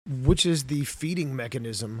which is the feeding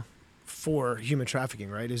mechanism for human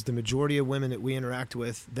trafficking, right? Is the majority of women that we interact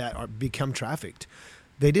with that become trafficked.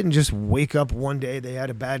 They didn't just wake up one day, they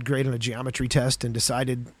had a bad grade on a geometry test and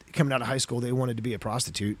decided coming out of high school they wanted to be a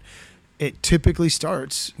prostitute. It typically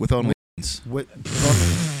starts with only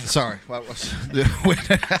Sorry.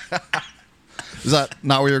 Is that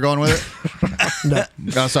not where you're going with it? No.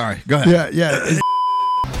 Oh, sorry. Go ahead. Yeah.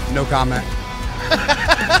 No comment.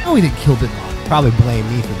 No, we didn't kill Bin Laden. Probably blame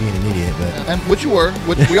me for being an idiot, but... And which you were,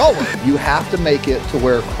 which we all were. You have to make it to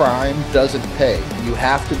where crime doesn't pay. You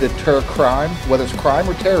have to deter crime, whether it's crime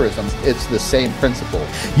or terrorism. It's the same principle.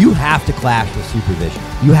 You have to clash with supervision.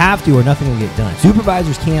 You have to, or nothing will get done.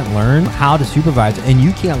 Supervisors can't learn how to supervise, and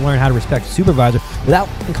you can't learn how to respect a supervisor without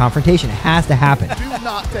confrontation. It has to happen. Do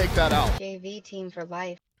not take that out. JV team for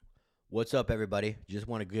life. What's up, everybody? Just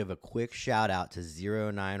want to give a quick shout out to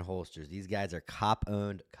 09 Holsters. These guys are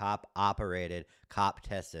cop-owned, cop-operated,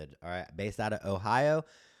 cop-tested, all right, based out of Ohio.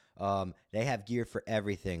 They have gear for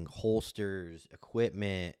everything, holsters,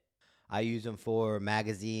 equipment. I use them for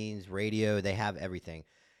magazines, radio. They have everything.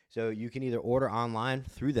 So you can either order online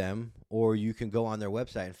through them, or you can go on their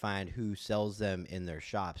website and find who sells them in their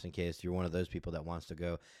shops in case you're one of those people that wants to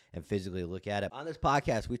go and physically look at it. On this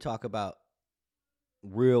podcast, we talk about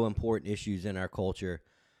real important issues in our culture.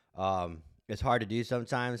 It's hard to do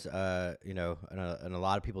sometimes, and a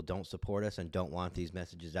lot of people don't support us and don't want these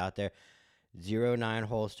messages out there. 09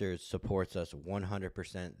 Holsters supports us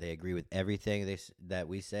 100%. They agree with everything that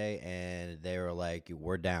we say, and they're like,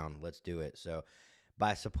 we're down, let's do it. So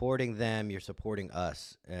by supporting them, you're supporting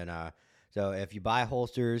us. And so if you buy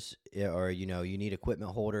holsters or, you need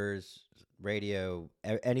equipment holders, radio,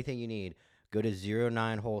 anything you need, go to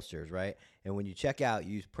 09 Holsters, right? And when you check out,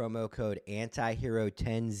 use promo code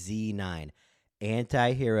ANTIHERO10Z9.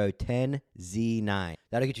 ANTIHERO10Z9.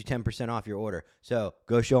 That'll get you 10% off your order. So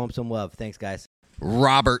go show them some love. Thanks, guys.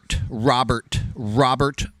 Robert Mott.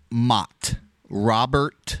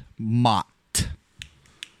 Robert Mott.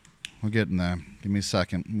 We're getting there. Give me a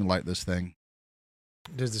second. Let me light this thing.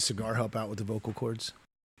 Does the cigar help out with the vocal cords?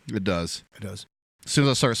 It does. It does. As soon as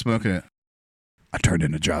I start smoking it, I turned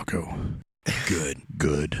into Jocko. Good.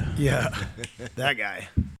 Yeah, that guy.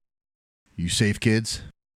 You save kids?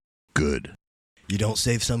 Good. You don't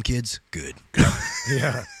save some kids? Good.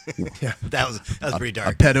 Yeah. That was pretty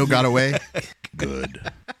dark. A pedo got away? Good.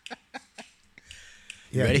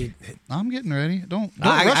 Yeah, ready? I'm getting ready. Don't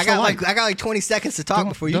rush the light. I got like 20 seconds to talk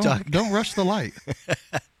before you talk. Don't rush the light.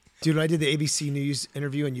 Dude, when I did the ABC News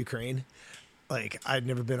interview in Ukraine, I'd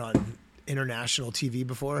never been on international TV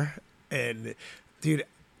before, and dude,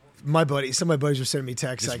 some of my buddies were sending me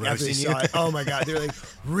texts Just after they roasting saw you? it. Oh my god, they're like,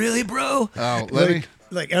 "Really, bro?" Oh,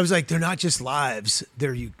 I was like, they're not just lives.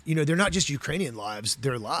 They're they're not just Ukrainian lives.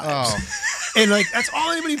 They're lives. Oh. And that's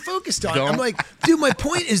all anybody focused on. I'm like, dude, my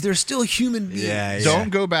point is they're still human beings. Yeah. Don't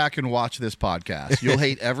go back and watch this podcast. You'll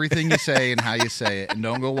hate everything you say and how you say it. And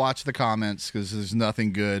don't go watch the comments because there's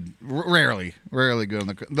nothing good. Rarely good.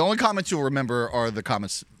 The only comments you'll remember are the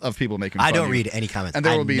comments of people making fun I don't of you. read any comments. And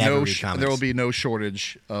there will There be no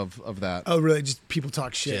shortage of that. Oh, really? Just people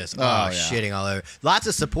talk shit. Just, yeah. shitting all over. Lots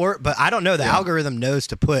of support, but I don't know. The algorithm knows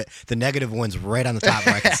to put the negative ones right on the top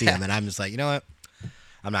where I can see them. And I'm just like, you know what?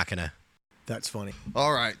 I'm not going to. That's funny.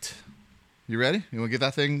 All right. You ready? You want to get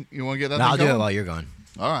that thing? I'll do it while you're going.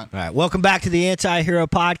 All right. All right. Welcome back to the Anti-Hero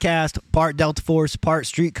Podcast, part Delta Force, part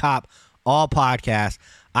Street Cop, all podcasts.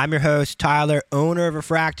 I'm your host, Tyler, owner of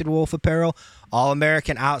Refracted Wolf Apparel,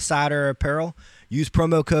 All-American Outsider Apparel. Use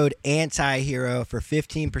promo code ANTIHERO for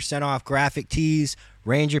 15% off graphic tees,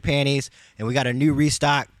 Ranger panties, and we got a new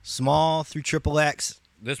restock, small through XXX,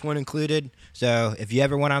 this one included. So if you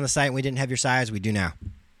ever went on the site and we didn't have your size, we do now.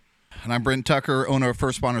 And I'm Brent Tucker, owner of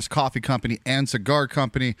First Responders Coffee Company and Cigar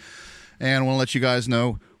Company. And I want to let you guys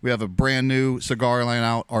know we have a brand new cigar line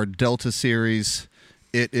out, our Delta series.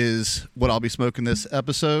 It is what I'll be smoking this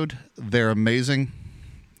episode. They're amazing.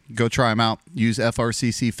 Go try them out. Use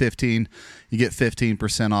FRCC15. You get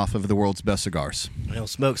 15% off of the world's best cigars. And he'll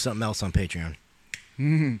smoke something else on Patreon.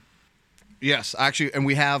 Mm-hmm. Yes, actually, and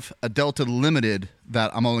we have a Delta Limited that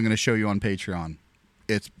I'm only going to show you on Patreon.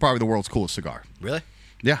 It's probably the world's coolest cigar. Really?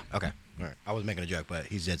 Yeah. Okay. All right. I was making a joke, but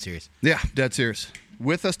he's dead serious. Yeah, dead serious.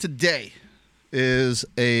 With us today is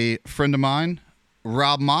a friend of mine,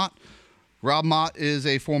 Rob Mott. Rob Mott is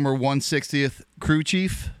a former 160th crew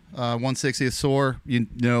chief, 160th SOAR. You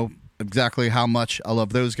know exactly how much I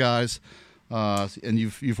love those guys. And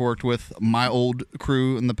you've worked with my old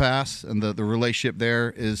crew in the past, and the relationship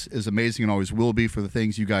there is amazing and always will be for the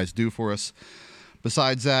things you guys do for us.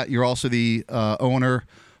 Besides that, you're also the owner,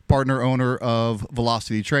 partner owner of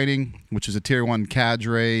Velocity Training, which is a Tier 1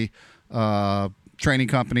 cadre training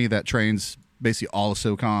company that trains basically all of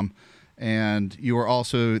SOCOM. And you are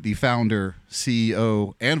also the founder,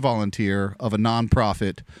 CEO, and volunteer of a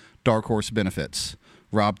nonprofit, Dark Horse Benefits.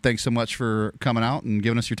 Rob, thanks so much for coming out and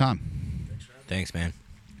giving us your time. Thanks, man.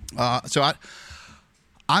 So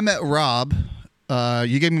I met Rob.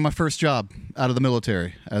 You gave me my first job out of the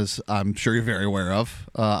military, as I'm sure you're very aware of.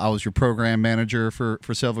 I was your program manager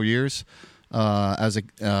for several years as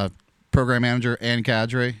a program manager and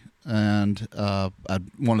cadre. And I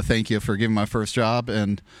want to thank you for giving my first job.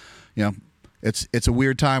 And you know, it's a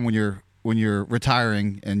weird time when you're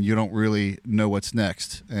retiring and you don't really know what's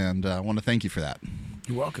next. And I want to thank you for that.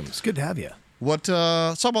 You're welcome. It's good to have you. Let's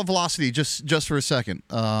talk about Velocity just for a second.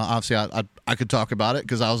 Obviously, I could talk about it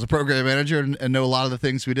because I was a program manager and know a lot of the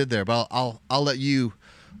things we did there. But I'll let you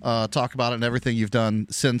talk about it and everything you've done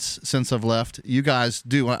since I've left. You guys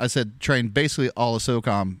do, I said, train basically all of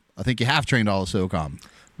SOCOM. I think you have trained all of SOCOM.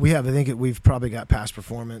 We have. I think we've probably got past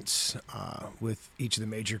performance with each of the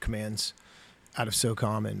major commands out of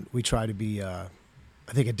SOCOM, and we try to be. I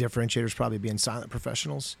think a differentiator is probably being silent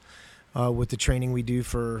professionals with the training we do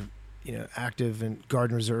for active and Guard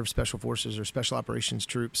and Reserve Special Forces or Special Operations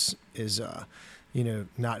troops is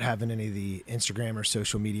not having any of the Instagram or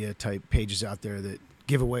social media type pages out there that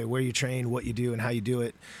give away where you train, what you do, and how you do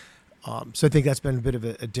it. So I think that's been a bit of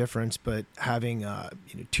a difference. But having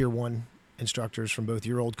Tier 1 instructors from both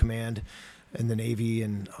your old command and the Navy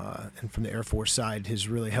and from the Air Force side has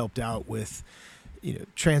really helped out with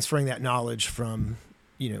transferring that knowledge from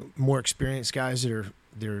more experienced guys that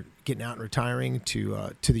they're getting out and retiring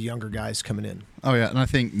to the younger guys coming in. Oh yeah, and I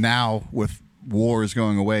think now with wars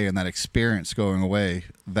going away and that experience going away,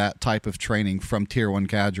 that type of training from Tier 1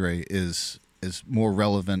 cadre is more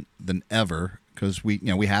relevant than ever, because we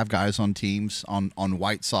have guys on teams on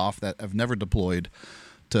White Soft that have never deployed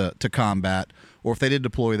to combat, or if they did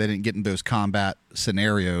deploy, they didn't get in those combat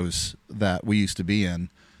scenarios that we used to be in.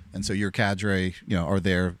 And so your cadre, are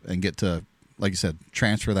there and get to, like you said,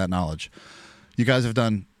 transfer that knowledge. You guys have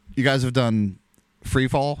done free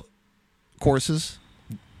fall courses.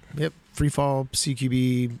 Yep, free fall,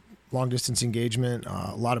 CQB, long distance engagement,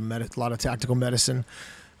 a lot of tactical medicine.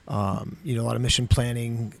 A lot of mission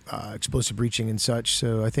planning, explosive breaching and such.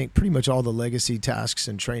 So I think pretty much all the legacy tasks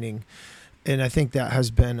and training. And I think that has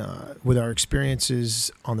been, with our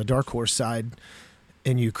experiences on the Dark Horse side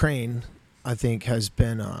in Ukraine, I think has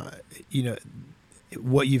been,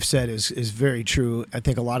 what you've said is very true. I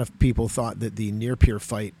think a lot of people thought that the near-peer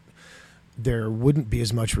fight, there wouldn't be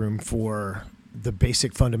as much room for the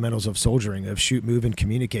basic fundamentals of soldiering, of shoot, move, and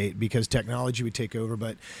communicate, because technology would take over.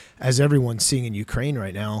 But as everyone's seeing in Ukraine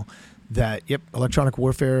right now, that, electronic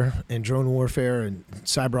warfare and drone warfare and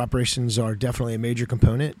cyber operations are definitely a major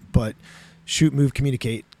component, but shoot, move,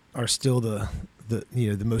 communicate are still the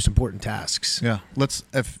most important tasks. Yeah, let's,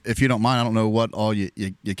 if you don't mind, I don't know what all you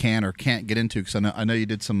can or can't get into, because I know you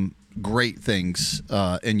did some great things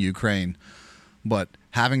in Ukraine, but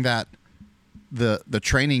having that the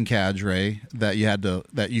training cadre that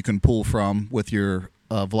you can pull from with your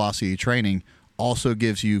Velocity training also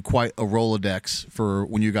gives you quite a Rolodex for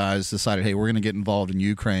when you guys decided, hey, we're going to get involved in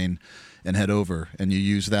Ukraine and head over, and you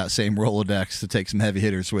use that same Rolodex to take some heavy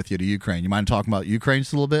hitters with you to Ukraine. You mind talking about Ukraine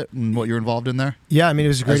just a little bit and what you're involved in there? Yeah, I mean, it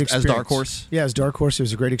was a great experience. As Dark Horse? Yeah, as Dark Horse, it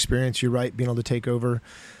was a great experience. You're right, being able to take over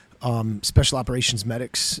special operations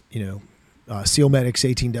medics, SEAL medics,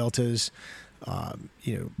 18 Deltas,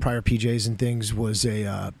 prior PJs and things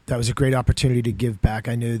that was a great opportunity to give back.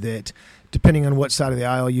 I know that depending on what side of the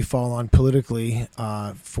aisle you fall on politically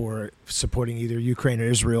for supporting either Ukraine or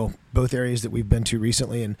Israel, both areas that we've been to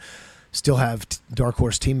recently and still have Dark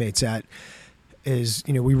Horse teammates at, is,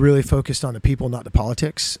 we really focused on the people, not the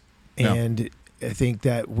politics. Yeah. And I think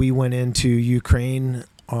that we went into Ukraine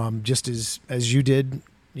just as you did,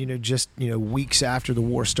 weeks after the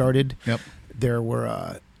war started. Yep. There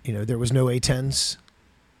were, there was no A-10s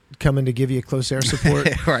coming to give you close air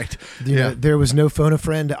support. Right. There was no phone a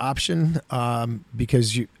friend option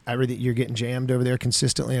because you're getting jammed over there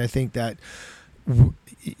consistently. And I think that,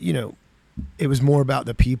 it was more about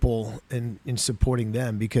the people and supporting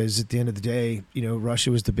them, because at the end of the day, Russia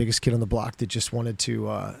was the biggest kid on the block that just wanted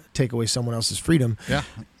to take away someone else's freedom. Yeah.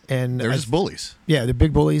 And they're just bullies. Yeah, they're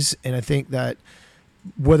big bullies. And I think that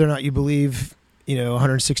whether or not you believe,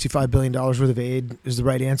 $165 billion worth of aid is the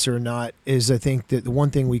right answer or not, is I think that the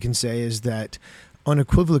one thing we can say is that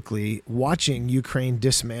unequivocally watching Ukraine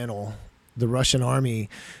dismantle the Russian army,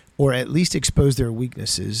 or at least expose their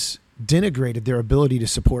weaknesses, denigrated their ability to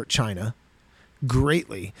support China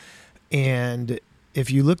greatly. And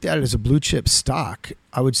if you looked at it as a blue chip stock,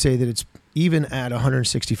 I would say that it's even at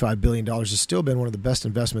 $165 billion, has still been one of the best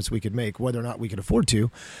investments we could make, whether or not we could afford to.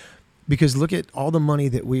 Because look at all the money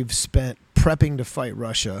that we've spent prepping to fight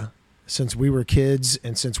Russia since we were kids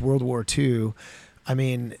and since World War II. I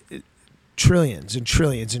mean, trillions and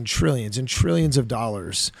trillions and trillions and trillions of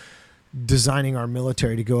dollars designing our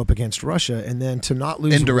military to go up against Russia, and then to not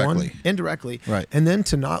lose indirectly, right? And then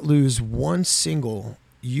to not lose one single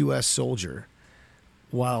U.S. soldier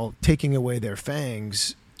while taking away their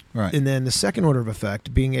fangs. Right. And then the second order of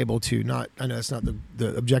effect, being able to not, I know that's not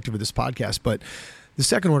the objective of this podcast, but the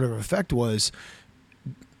second order of effect was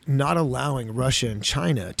not allowing Russia and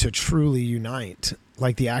China to truly unite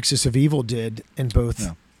like the Axis of Evil did in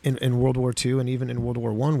both in World War II and even in World War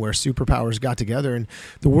I, where superpowers got together, and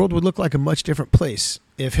the world would look like a much different place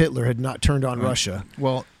if Hitler had not turned on Russia.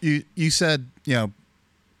 Well, you said,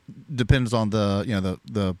 depends on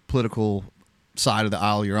the political side of the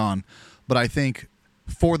aisle you're on, but I think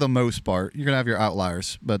for the most part you're gonna have your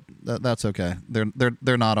outliers, but that's okay.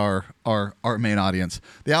 They're not our main audience.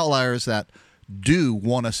 The outliers that do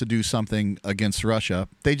want us to do something against Russia,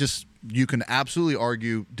 you can absolutely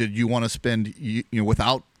argue, did you want to spend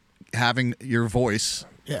without having your voice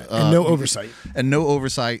and no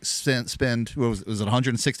oversight spend what was it,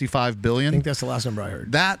 165 billion? I think that's the last number I heard.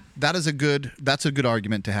 That's a good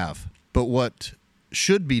argument to have. But what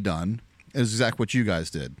should be done is exactly what you guys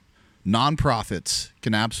did. Nonprofits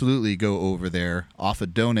can absolutely go over there off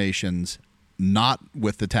of donations, not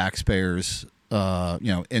with the taxpayers'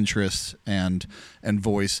 interests and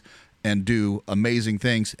voice, and do amazing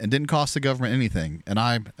things, and didn't cost the government anything. And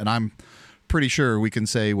I'm pretty sure we can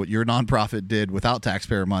say what your nonprofit did without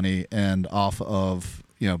taxpayer money and off of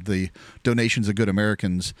the donations of Good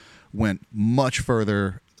Americans went much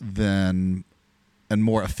further than and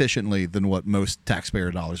more efficiently than what most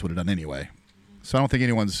taxpayer dollars would have done anyway. So I don't think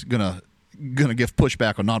anyone's gonna give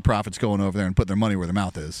pushback on nonprofits going over there and put their money where their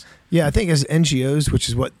mouth is. Yeah, I think as NGOs, which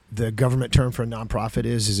is what the government term for a nonprofit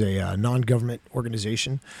is a non-government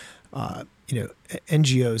organization.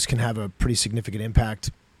 NGOs can have a pretty significant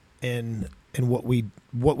impact in what we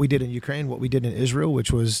did in Ukraine, what we did in Israel,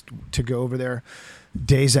 which was to go over there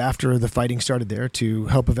days after the fighting started there to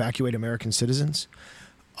help evacuate American citizens.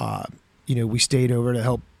 We stayed over to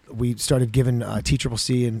help. We started giving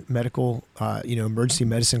TCCC and medical, emergency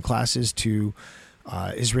medicine classes to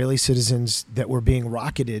Israeli citizens that were being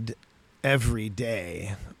rocketed every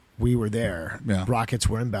day. We were there. Yeah. Rockets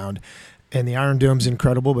were inbound, and the Iron Dome's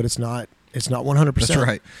incredible, but it's not 100%. That's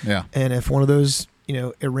right. Yeah. And if one of those,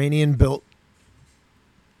 Iranian-built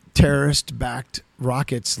terrorist-backed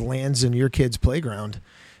rockets lands in your kid's playground,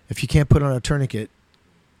 if you can't put on a tourniquet,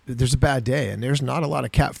 there's a bad day. And there's not a lot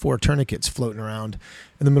of Cat 4 tourniquets floating around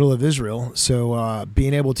in the middle of Israel. So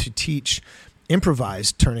being able to teach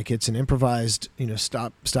improvised tourniquets and improvised,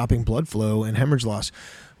 stopping blood flow and hemorrhage loss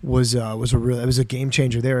was a game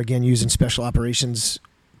changer there. Again, using special operations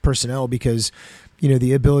personnel, because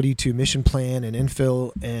the ability to mission plan and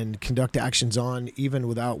infill and conduct actions on even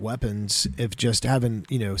without weapons, if just having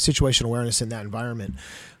situational awareness in that environment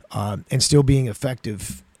and still being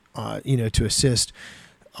effective to assist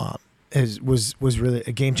was really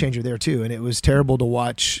a game changer there too. And it was terrible to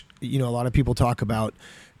watch. A lot of people talk about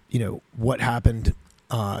what happened,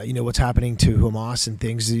 what's happening to Hamas and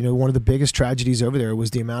things. One of the biggest tragedies over there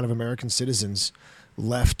was the amount of American citizens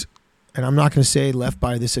left, and I'm not going to say left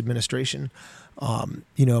by this administration. I'm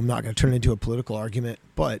not going to turn it into a political argument,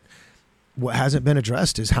 but what hasn't been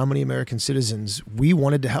addressed is how many American citizens we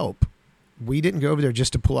wanted to help. We didn't go over there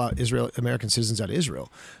just to pull out American citizens out of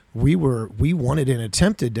Israel. We wanted and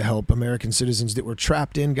attempted to help American citizens that were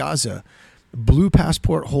trapped in Gaza, blue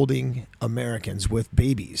passport holding Americans with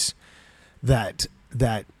babies that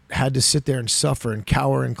had to sit there and suffer and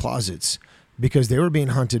cower in closets because they were being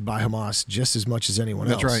hunted by Hamas just as much as anyone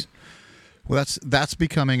else. That's right. Well, that's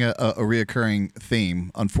becoming a reoccurring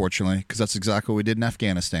theme, unfortunately, because that's exactly what we did in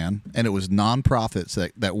Afghanistan. And it was nonprofits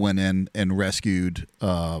that went in and rescued,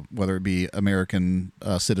 whether it be American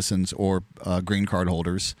citizens or green card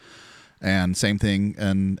holders. And same thing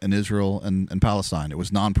in Israel and Palestine. It was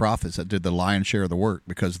nonprofits that did the lion's share of the work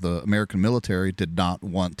because the American military did not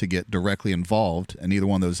want to get directly involved in either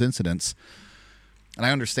one of those incidents. And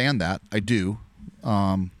I understand that. I do.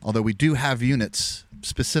 Although we do have units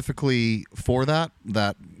specifically for that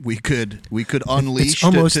we could unleash. It's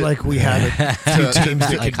almost like we had teams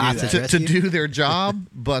that to do their job,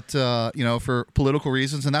 but for political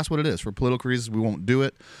reasons, and that's what it is. For political reasons, we won't do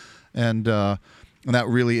it, and that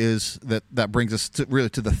really is that brings us to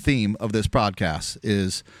the theme of this podcast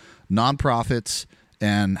is nonprofits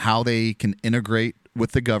and how they can integrate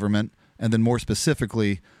with the government and then more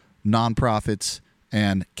specifically, nonprofits,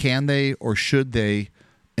 and can they or should they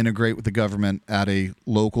integrate with the government at a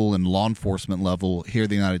local and law enforcement level here in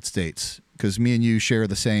the United States? Because me and you share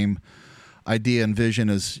the same idea and vision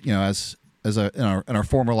as, you know, in our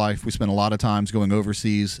former life, we spent a lot of times going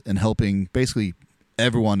overseas and helping basically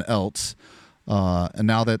everyone else. And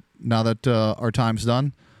now that our time's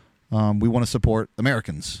done, we want to support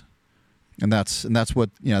Americans, and that's what,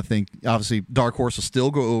 you know, I think obviously Dark Horse will still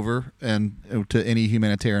go over and to any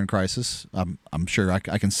humanitarian crisis. I'm sure I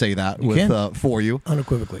can say that for you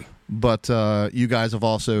unequivocally. But you guys have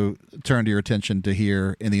also turned your attention to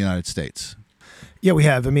here in the United States. Yeah, we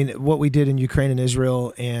have. I mean, what we did in Ukraine and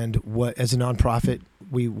Israel, and what as a nonprofit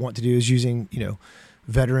we want to do is using, you know,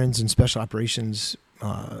 veterans and special operations, you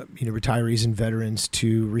know, retirees and veterans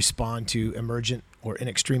to respond to emergent or in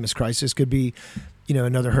extremis crisis. Could be, you know,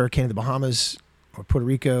 another hurricane in the Bahamas or Puerto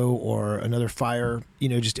Rico, or another fire. You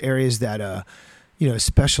know, just areas that, you know,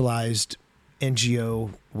 specialized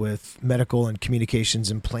NGO with medical and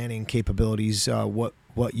communications and planning capabilities.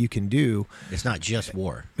 What you can do. It's not just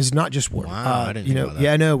war. It's not just war. Wow, I didn't you know know, that.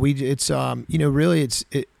 yeah, no, it's you know, really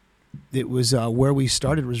it was where we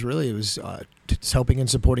started was really it's helping and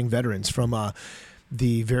supporting veterans from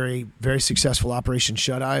the very, very successful Operation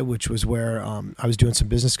Shut Eye, which was where I was doing some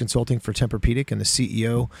business consulting for Tempur-Pedic, and the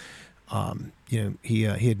CEO, you know, he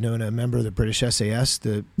had known a member of the British SAS.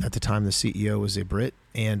 At the time, the CEO was a Brit,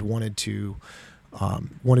 and wanted to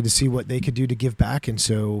see what they could do to give back, and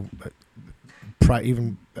so.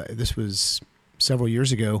 This was several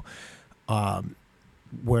years ago,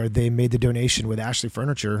 where they made the donation with Ashley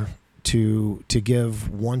Furniture to give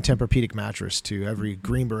one Tempur-Pedic mattress to every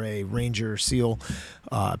Green Beret, Ranger, SEAL,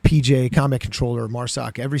 PJ, Combat Controller,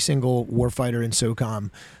 MARSOC, every single warfighter in SOCOM.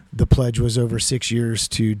 The pledge was over 6 years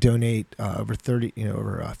to donate over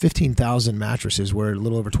 15,000 mattresses. We're a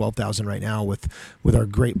little over 12,000 right now with our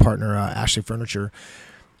great partner Ashley Furniture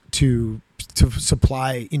to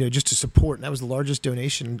supply, you know, just to support. And that was the largest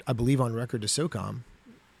donation, I believe, on record to SOCOM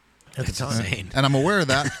at the time. Insane. And I'm aware of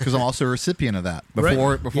that because I'm also a recipient of that.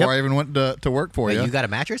 Before Yep. I even went to work for Wait, you. you got a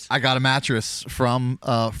mattress? I got a mattress from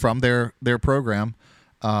their program,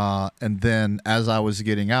 and then as I was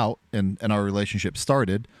getting out and our relationship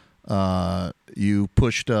started, you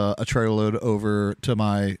pushed a trailer load over to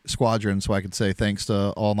my squadron so I could say thanks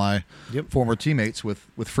to all my former teammates with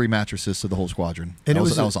free mattresses to the whole squadron. And that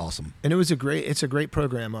was awesome. And it's a great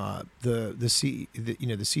program. The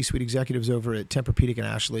C-suite executives over at Tempur-Pedic and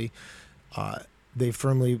Ashley, they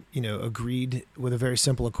firmly, you know, agreed with a very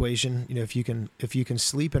simple equation. You know, if you can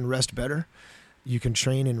sleep and rest better, you can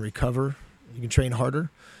train and recover, you can train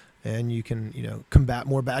harder, and you can, you know, combat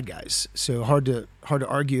more bad guys. So hard to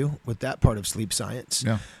argue with that part of sleep science.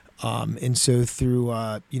 Yeah. And so through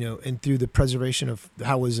through the preservation of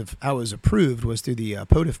how it was approved was through the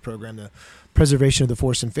POTFF program, the preservation of the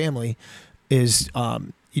force and family, is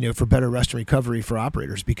you know, for better rest and recovery for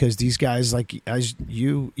operators, because these guys, like as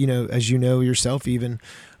you know yourself even,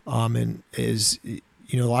 and is,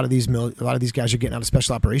 you know, a lot of these guys are getting out of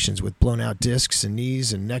special operations with blown out discs and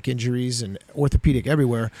knees and neck injuries and orthopedic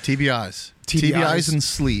everywhere. TBIs and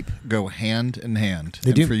sleep go hand in hand.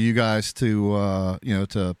 They do. For you guys to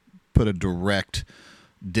to put a direct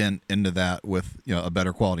dent into that with, you know, a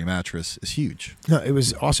better quality mattress is huge. No, it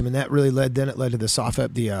was awesome, and that really led to the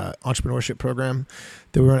SOFEP, the entrepreneurship program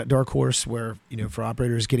that we run at Dark Horse, where, you know, for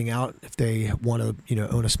operators getting out, if they want to, you know,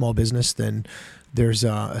 own a small business, then there's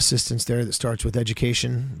assistance there that starts with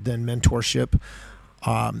education, then mentorship,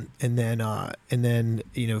 and then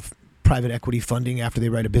you know, private equity funding. After they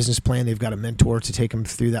write a business plan, they've got a mentor to take them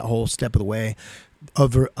through that whole step of the way.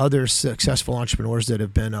 Other successful entrepreneurs that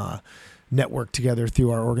have been networked together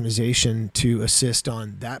through our organization to assist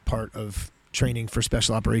on that part of training for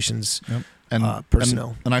special operations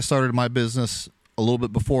personnel. And I started my business a little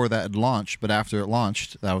bit before that had launched, but after it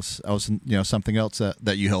launched, that was you know, something else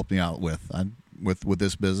that you helped me out with. With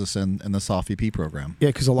this business and the SOFEP program. Yeah,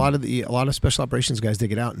 because a lot of special operations guys, they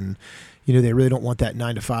get out and, you know, they really don't want that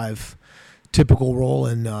 9-to-5 typical role,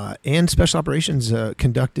 and special operations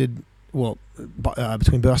conducted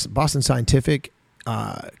between Boston Scientific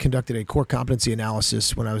conducted a core competency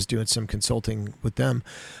analysis when I was doing some consulting with them,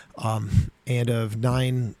 and of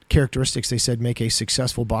 9 characteristics they said make a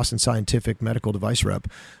successful Boston Scientific medical device rep.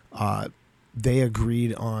 They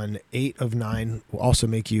agreed on 8 of 9 will also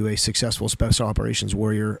make you a successful special operations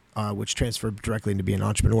warrior, which transferred directly into being an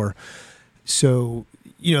entrepreneur. So,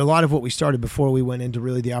 you know, a lot of what we started before we went into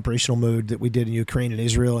really the operational mode that we did in Ukraine and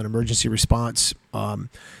Israel and emergency response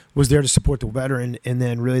was there to support the veteran. And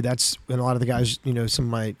then really that's when a lot of the guys, you know, some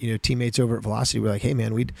of my, you know, teammates over at Velocity were like, hey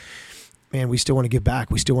man, man, we still want to give back.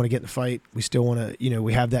 We still want to get in the fight. We still want to,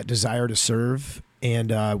 we have that desire to serve,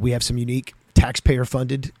 and we have some unique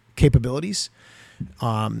taxpayer-funded capabilities,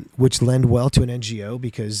 which lend well to an NGO,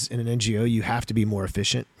 because in an NGO you have to be more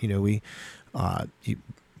efficient. We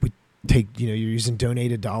take, you're using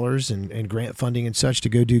donated dollars and grant funding and such to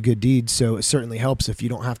go do good deeds. So it certainly helps if you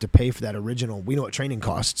don't have to pay for that original. We know what training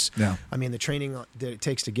costs. Yeah. I mean, the training that it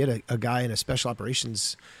takes to get a guy in a special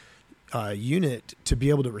operations unit to be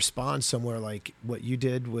able to respond somewhere like what you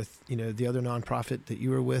did with, the other nonprofit that you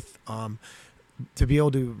were with, to be able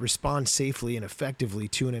to respond safely and effectively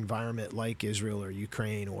to an environment like Israel or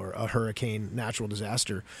Ukraine or a hurricane, natural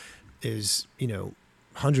disaster, is,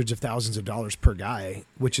 hundreds of thousands of dollars per guy,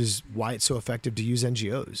 which is why it's so effective to use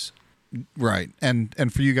NGOs. Right. And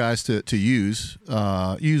for you guys to use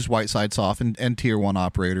Whiteside Soft and Tier 1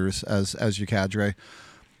 operators as your cadre.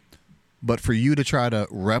 But for you to try to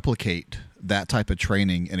replicate that type of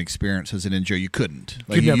training and experience as an NGO, you couldn't.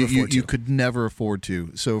 You could never afford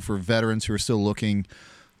to. So for veterans who are still looking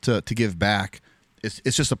to give back,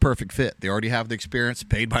 it's just a perfect fit. They already have the experience,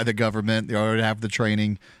 paid by the government. They already have the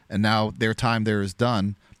training, and now their time there is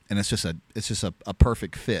done. And it's just a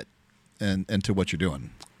perfect fit into what you're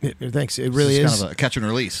doing. Thanks. It really is kind of a catch and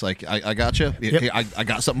release. Like, I got you. Yep. I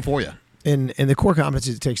got something for you. And the core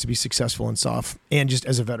competencies it takes to be successful in SOF, and just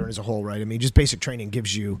as a veteran as a whole, right? I mean, just basic training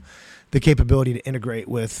gives you the capability to integrate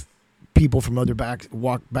with people from other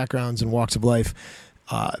backgrounds and walks of life,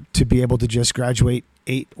 to be able to just graduate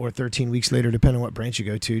 8 or 13 weeks later, depending on what branch you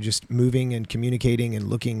go to, just moving and communicating and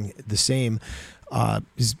looking the same,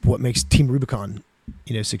 is what makes Team Rubicon,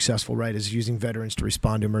 successful, right? Is using veterans to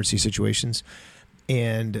respond to emergency situations.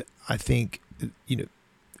 And I think,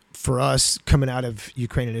 for us, coming out of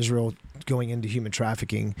Ukraine and Israel, going into human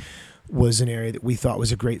trafficking was an area that we thought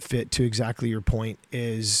was a great fit to exactly your point.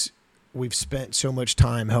 Is we've spent so much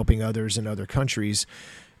time helping others in other countries,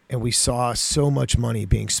 and we saw so much money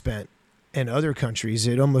being spent in other countries.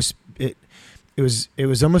 It was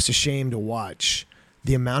almost a shame to watch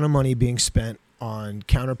the amount of money being spent on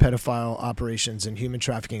counter pedophile operations and human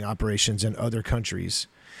trafficking operations in other countries,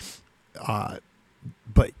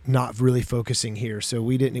 but not really focusing here. So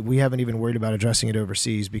we haven't even worried about addressing it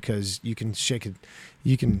overseas, because you can shake a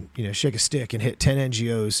stick and hit 10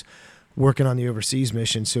 NGOs working on the overseas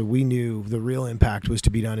mission. So we knew the real impact was to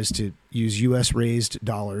be done is to use U.S. raised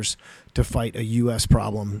dollars to fight a U.S.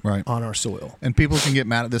 problem on our soil. And people can get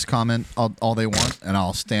mad at this comment all they want, and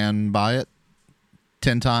I'll stand by it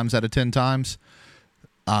 10 times out of 10 times.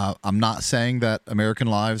 I'm not saying that American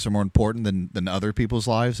lives are more important than other people's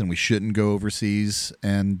lives, and we shouldn't go overseas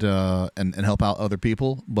and help out other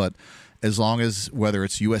people. But as long as, whether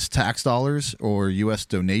it's U.S. tax dollars or U.S.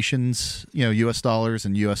 donations, U.S. dollars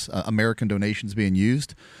and U.S. American donations being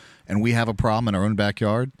used, and we have a problem in our own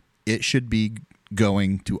backyard, it should be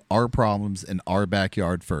going to our problems in our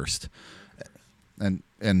backyard first. And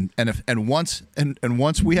once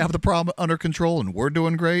we have the problem under control and we're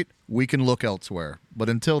doing great, we can look elsewhere. But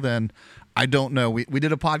until then, I don't know. We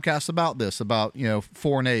did a podcast about this, about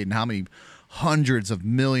foreign aid and how many hundreds of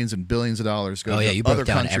millions and billions of dollars go to other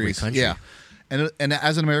countries. Every country. Yeah. And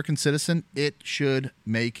as an American citizen, it should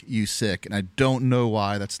make you sick. And I don't know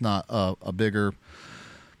why that's not a bigger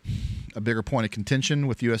point of contention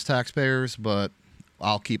with U.S. taxpayers, but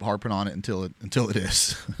I'll keep harping on it until it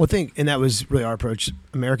is. Well, and that was really our approach: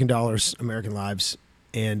 American dollars, American lives,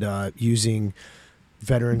 and using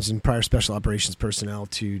veterans and prior special operations personnel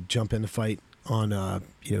to jump in the fight on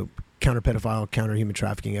counter pedophile, counter human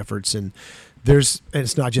trafficking efforts. And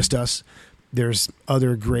it's not just us. There's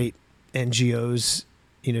other great NGOs,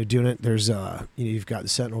 doing it. There's you've got the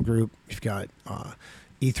Sentinel Group, you've got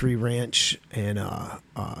E3 Ranch, and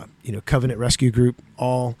Covenant Rescue Group,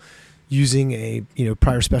 all using a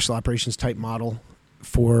prior special operations type model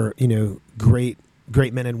for great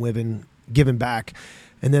men and women giving back.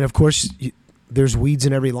 And then of course there's weeds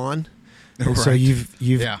in every lawn, and so you've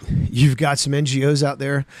got some NGOs out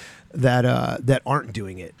there that aren't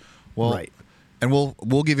doing it right. And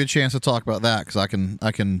we'll give you a chance to talk about that, because I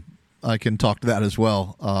can talk to that as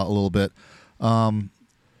well a little bit.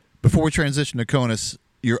 Before we transition to CONUS,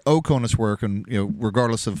 your OCONUS work, and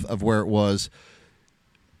regardless of where it was,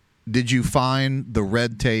 did you find the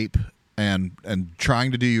red tape and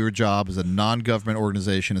trying to do your job as a non-government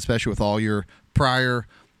organization, especially with all your prior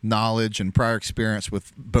knowledge and prior experience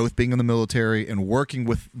with both being in the military and working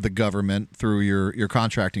with the government through your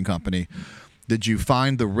contracting company, did you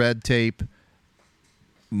find the red tape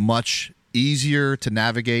much easier to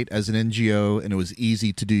navigate as an NGO, and it was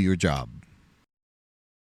easy to do your job?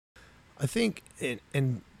 I think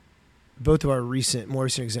in both of our more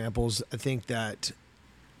recent examples, I think that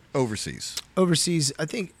overseas? Overseas, I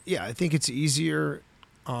think it's easier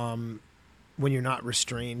when you're not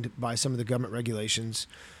restrained by some of the government regulations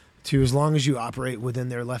to, as long as you operate within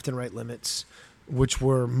their left and right limits, which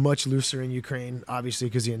were much looser in Ukraine, obviously,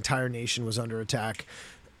 because the entire nation was under attack.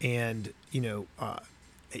 And,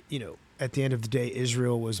 at the end of the day,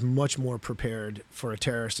 Israel was much more prepared for a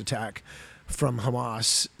terrorist attack from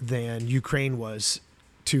Hamas than Ukraine was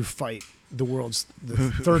to fight the world's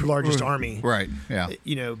third largest army. Right.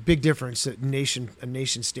 Yeah. Big difference, a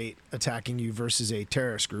nation state attacking you versus a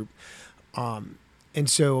terrorist group. And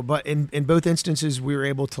so, but in both instances, we were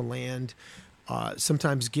able to land,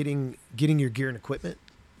 sometimes getting your gear and equipment,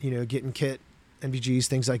 getting kit, NVGs,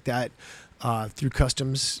 things like that, through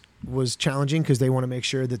customs was challenging because they want to make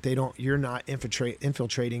sure that you're not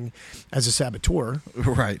infiltrating as a saboteur.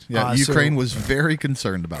 Right. Yeah. Ukraine was very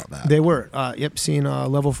concerned about that. They were. Seeing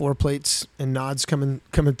level 4 plates and nods coming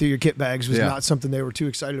through your kit bags was not something they were too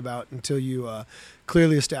excited about until you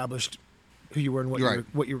clearly established who you were and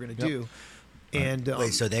what you were going to do. And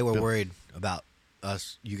wait, so they were worried about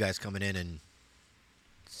you guys coming in and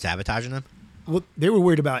sabotaging them? Well, they were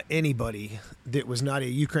worried about anybody that was not a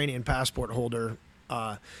Ukrainian passport holder,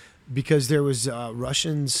 because there was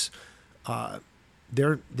Russians.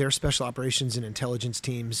 Their special operations and intelligence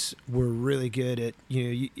teams were really good at,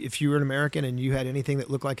 if you were an American and you had anything that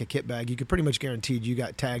looked like a kit bag, you could pretty much guaranteed you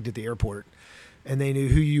got tagged at the airport, and they knew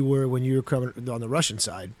who you were when you were coming on the Russian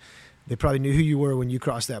side. They probably knew who you were when you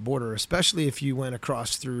crossed that border, especially if you went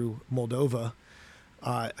across through Moldova.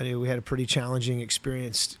 I knew we had a pretty challenging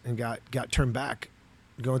experience and got turned back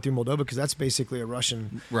going through Moldova, because that's basically a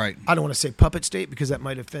Russian. Right. I don't want to say puppet state, because that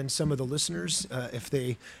might offend some of the listeners if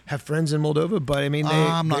they have friends in Moldova. But I mean, they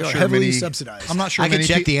are heavily subsidized. I'm not sure. I can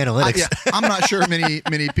check the analytics. I'm not sure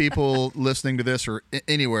many people listening to this or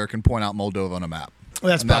anywhere can point out Moldova on a map.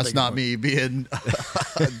 Well, that's not me being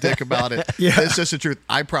a dick about it. Yeah. It's just the truth.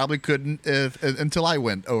 I probably couldn't until I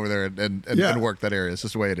went over there and worked that area. It's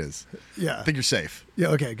just the way it is. Yeah. I think you're safe. Yeah.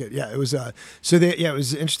 Okay. Good. Yeah. It was. It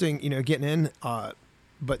was interesting. Getting in.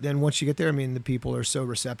 But then once you get there, I mean, the people are so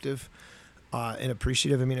receptive and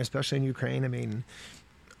appreciative. I mean, especially in Ukraine. I mean,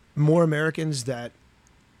 more Americans that,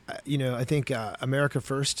 I think America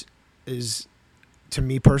First is, to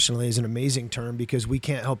me personally, is an amazing term, because we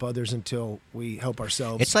can't help others until we help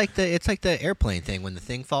ourselves. It's like the airplane thing. When the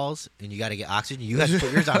thing falls and you got to get oxygen, you got to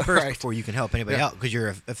put yours on first before you can help anybody out, because you're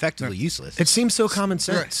effectively useless. It seems so common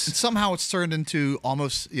sense. Right. And somehow it's turned into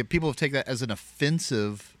almost, people have taken that as an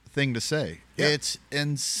offensive thing to say. Yeah. It's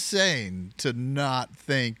insane to not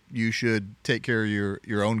think you should take care of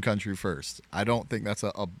your own country first. I don't think that's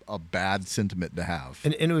a bad sentiment to have.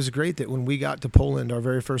 And it was great that when we got to Poland, our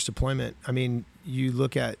very first deployment, I mean, you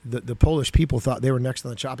look at the Polish people thought they were next on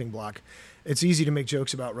the chopping block. It's easy to make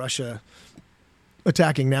jokes about Russia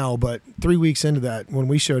attacking now, but 3 weeks into that, when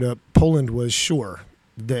we showed up, Poland was sure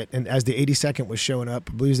that, and as the 82nd was showing up,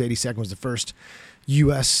 I believe the 82nd was the first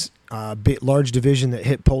U.S. Large division that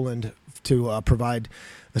hit Poland to provide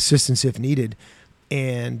assistance if needed.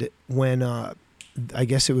 And when I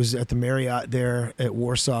guess it was at the Marriott there at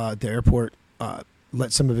Warsaw at the airport,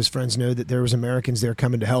 let some of his friends know that there was Americans there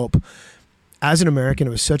coming to help. As an American,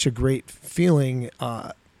 it was such a great feeling,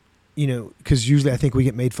 because usually I think we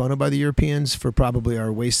get made fun of by the Europeans for probably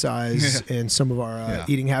our waist size and some of our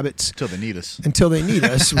eating habits. Until they need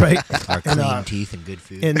us. Right? Our clean teeth and good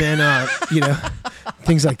food. And then,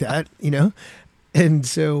 things like that, And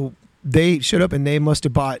so they showed up, and they must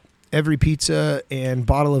have bought every pizza and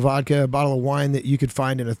bottle of vodka, bottle of wine that you could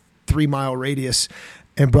find in a 3-mile radius,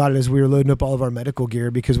 and brought it as we were loading up all of our medical gear,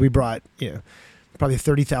 because we brought, probably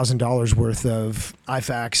 $30,000 worth of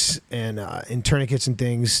IFAKs and tourniquets and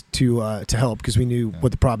things to help, because we knew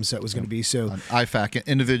what the problem set was going to be. So an IFAK,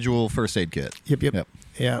 individual first aid kit. Yep.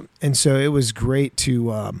 Yeah. And so it was great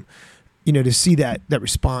to to see that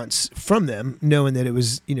response from them, knowing that it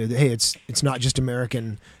was, hey, it's not just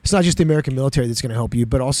American, it's not just the American military that's going to help you,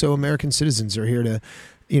 but also American citizens are here to,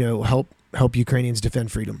 help Ukrainians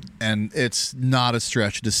defend freedom. And it's not a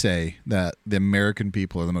stretch to say that the American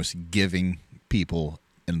people are the most giving people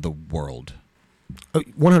in the world.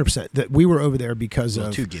 100%. That we were over there because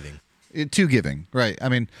of too giving. Too giving, right? I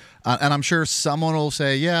mean, and I'm sure someone will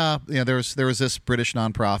say, there was this British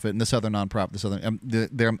nonprofit and this other nonprofit, this other.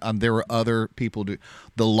 There were other people do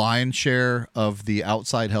the lion's share of the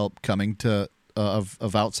outside help coming to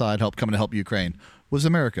of outside help coming to help Ukraine was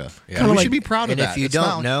America. Yeah. We should be proud of and that. And if you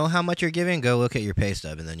don't know how much you're giving, go look at your pay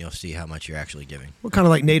stub, and then you'll see how much you're actually giving. Well, kind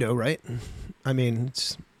of like NATO, right? I mean,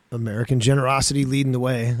 it's American generosity leading the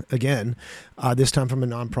way again, this time from a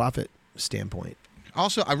nonprofit standpoint.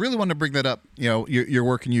 Also, I really want to bring that up. Your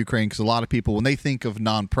work in Ukraine, because a lot of people, when they think of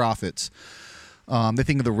nonprofits, they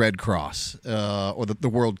think of the Red Cross or the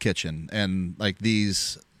World Kitchen, and like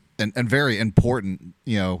these and very important,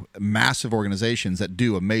 massive organizations that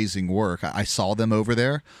do amazing work. I saw them over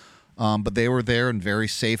there, but they were there in very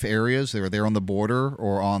safe areas. They were there on the border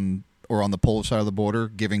or on the Polish side of the border,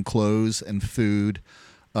 giving clothes and food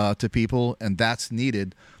to people, and that's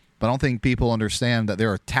needed. But I don't think people understand that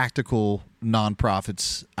there are tactical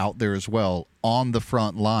nonprofits out there as well on the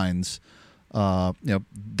front lines,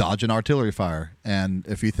 dodging artillery fire. And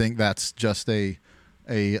if you think that's just a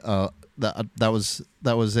scenario,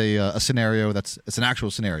 it's an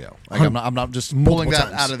actual scenario. Like I'm not just pulling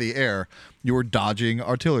that out of the air. You were dodging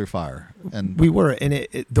artillery fire, and we were. And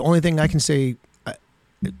the only thing I can say,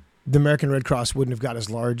 the American Red Cross wouldn't have got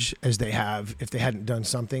as large as they have if they hadn't done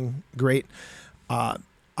something great.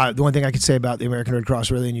 The one thing I could say about the American Red Cross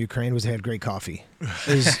really in Ukraine was they had great coffee.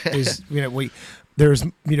 There's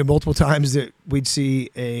multiple times that we'd see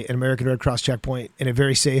an American Red Cross checkpoint in a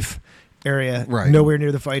very safe area, right, nowhere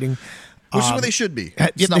near the fighting, which is where they should be.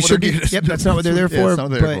 Yep, they should be. Yep, that's not what they're there for. It's not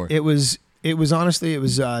what they're there for. It was honestly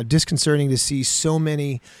disconcerting to see so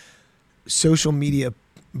many social media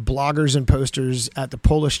bloggers and posters at the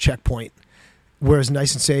Polish checkpoint, where it's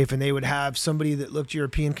nice and safe, and they would have somebody that looked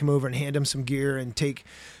European come over and hand them some gear and take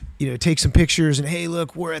some pictures and, hey,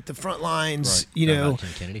 look, we're at the front lines, Tim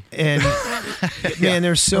Kennedy. And man,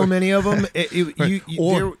 there's so many of them.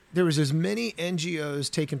 There was as many NGOs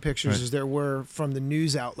taking pictures as there were from the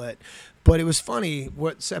news outlet. But it was funny.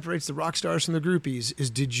 What separates the rock stars from the groupies is,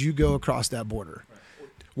 did you go across that border?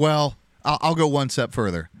 Well, I'll go one step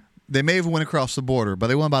further. They may have went across the border, but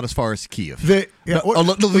they went about as far as Kyiv.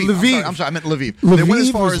 Lviv. I'm sorry, I meant Lviv. Lviv they went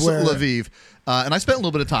as far as was where- Lviv, and I spent a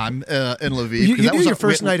little bit of time in Lviv. You 'cause that did was your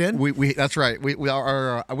first night in? That's right. We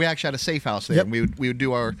actually had a safe house there. Yep. And we would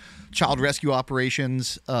do our child rescue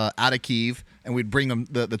operations out of Kyiv, and we'd bring them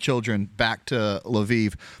the children back to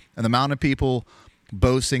Lviv. And the amount of people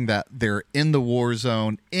boasting that they're in the war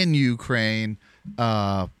zone in Ukraine,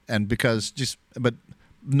 and but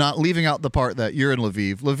not leaving out the part that you're in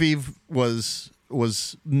Lviv. Lviv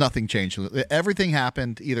was nothing changed. Everything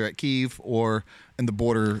happened either at Kyiv or in the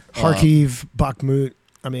border. Kharkiv, Bakhmut.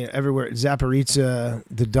 I mean, everywhere. Zaporizhzhia,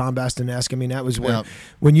 the Donbass, Donetsk. I mean, that was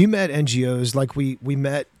when you met NGOs. Like we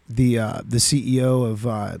met the CEO of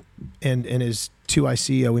and his 2I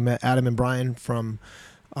CEO. We met Adam and Brian from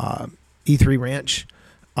E3 Ranch.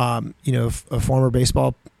 A former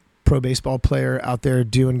pro baseball player out there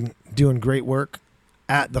doing great work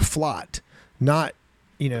at the Flot, not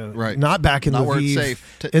back in not Lviv, where it's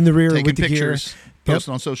safe, in the rear taking with the pictures, gear,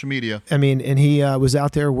 posting on social media. I mean, and he was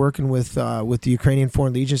out there working with the Ukrainian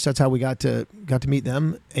Foreign Legions. That's how we got to meet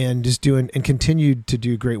them, and just continued to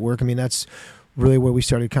do great work. I mean, that's really where we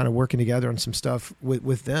started kind of working together on some stuff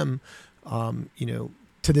with them.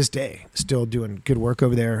 To this day, still doing good work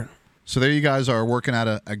over there. So there you guys are working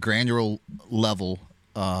at a granular level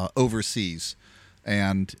overseas,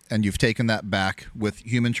 and you've taken that back with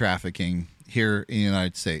human trafficking here in the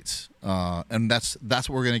United States, and that's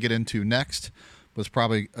what we're going to get into next. Was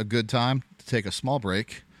probably a good time to take a small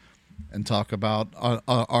break and talk about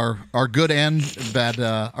our good and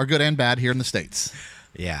bad here in the States.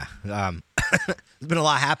 Yeah, there's been a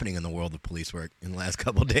lot happening in the world of police work in the last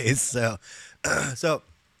couple of days. So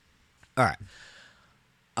all right,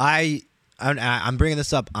 I'm bringing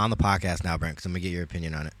this up on the podcast now, Brent, because I'm gonna get your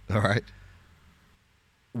opinion on it. All right.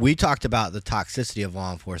 We talked about the toxicity of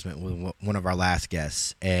law enforcement with one of our last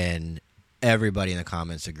guests, and everybody in the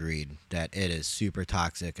comments agreed that it is super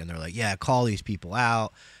toxic. And they're like, yeah, call these people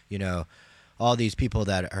out. All these people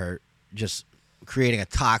that are just creating a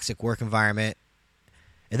toxic work environment.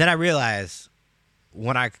 And then I realized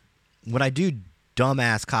when I do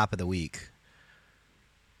dumbass cop of the week,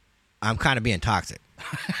 I'm kind of being toxic.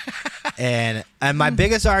 And my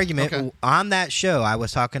biggest argument on that show, I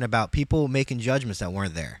was talking about people making judgments that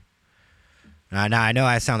weren't there. Now I know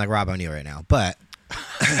I sound like Rob O'Neill right now, but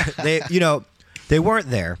they weren't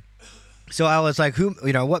there. So I was like,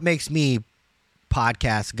 what makes me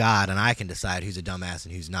podcast God, and I can decide who's a dumbass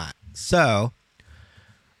and who's not. So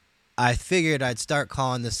I figured I'd start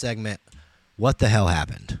calling this segment "What the Hell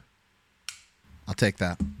Happened." I'll take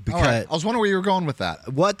that. Because right. I was wondering where you were going with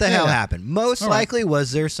that. What the hell happened? Most likely,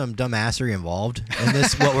 was there some dumbassery involved in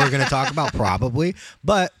this? What we're going to talk about, probably.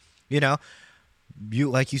 But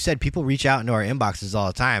like you said, people reach out into our inboxes all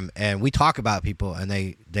the time, and we talk about people, and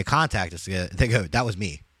they contact us. They go, "That was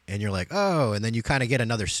me," and you're like, "Oh," and then you kind of get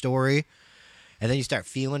another story, and then you start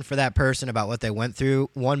feeling for that person about what they went through.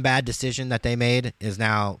 One bad decision that they made is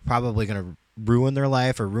now probably going to ruin their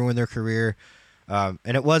life or ruin their career. And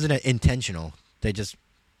it wasn't intentional. They just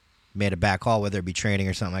made a bad call, whether it be training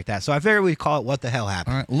or something like that. So I figured we'd call it what the hell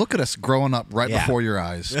happened. All right, look at us growing up right Yeah. before your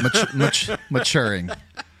eyes, maturing.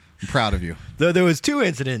 I'm proud of you. Though there was 2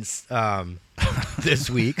 incidents this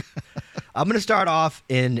week. I'm going to start off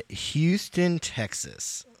in Houston,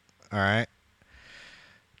 Texas. All right.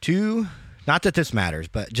 2, not that this matters,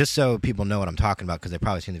 but just so people know what I'm talking about because they've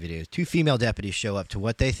probably seen the videos. 2 female deputies show up to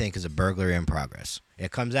what they think is a burglary in progress.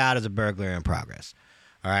 It comes out as a burglary in progress.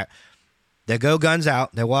 All right. They go guns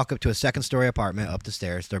out. They walk up to a 2nd-story apartment up the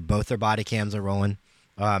stairs. Both their body cams are rolling.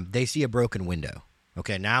 They see a broken window.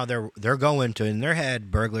 Okay, now they're going to, in their head,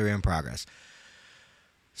 burglary in progress.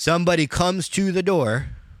 Somebody comes to the door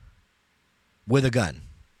with a gun.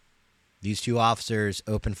 These 2 officers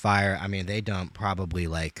open fire. I mean, they dump probably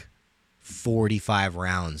like 45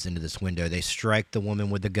 rounds into this window. They strike the woman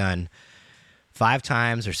with the gun 5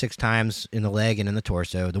 times or 6 times in the leg and in the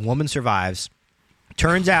torso. The woman survives.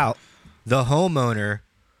 Turns out the homeowner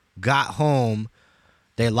got home.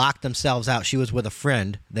 They locked themselves out. She was with a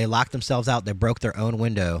friend. They locked themselves out. They broke their own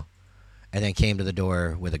window and then came to the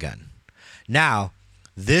door with a gun. Now,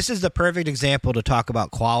 this is the perfect example to talk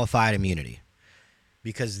about qualified immunity,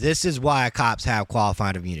 because this is why cops have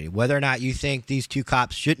qualified immunity. Whether or not you think these 2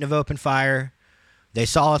 cops shouldn't have opened fire, they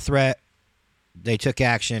saw a threat, they took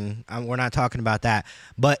action. We're not talking about that.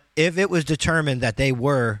 But if it was determined that they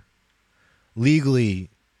were legally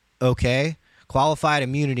okay, qualified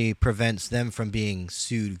immunity prevents them from being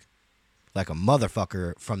sued like a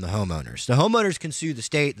motherfucker from the homeowners. The homeowners can sue the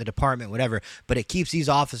state, the department, whatever, but it keeps these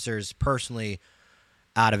officers personally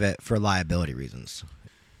out of it for liability reasons.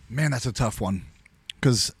 Man, that's a tough one.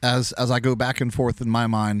 Because as I go back and forth in my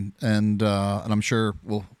mind, and I'm sure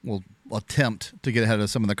we'll attempt to get ahead of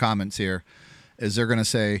some of the comments here, is they're going to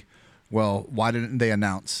say, well, why didn't they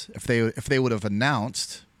announce? If they would have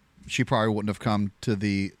announced, she probably wouldn't have come to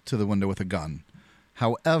the window with a gun.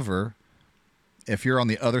 However, if you're on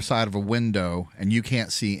the other side of a window and you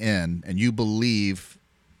can't see in, and you believe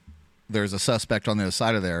there's a suspect on the other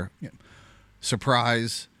side of there,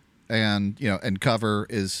 surprise and cover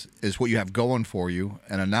is what you have going for you,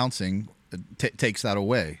 and announcing takes that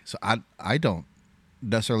away. So I don't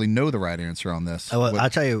necessarily know the right answer on this. Well, I'll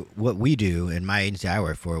tell you what we do in my agency I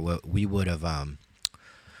work for. What we would have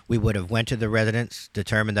went to the residence,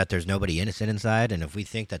 determined that there's nobody innocent inside, and if we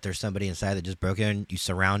think that there's somebody inside that just broke in, you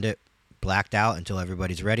surround it, blacked out until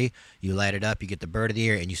everybody's ready. You light it up, you get the bird of the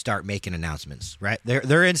year, and you start making announcements. Right?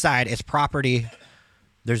 They're inside. It's property.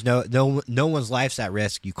 There's no one's life's at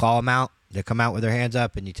risk. You call them out. They come out with their hands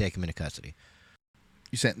up, and you take them into custody.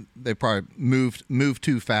 You said they probably moved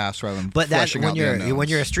too fast rather than. But that's fleshing when out the you're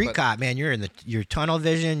unknowns. a street cop, man. You're in your tunnel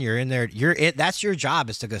vision. You're in there. That's your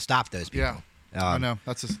job, is to go stop those people. Yeah, I know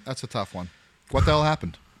that's a tough one. What the hell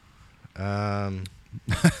happened?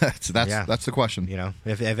 That's the question.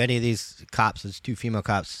 If any of these cops, these 2 female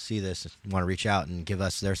cops, see this, want to reach out and give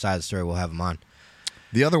us their side of the story, we'll have them on.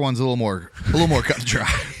 The other one's a little more cut and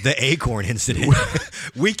dry. The Acorn incident.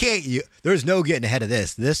 We can't. There's no getting ahead of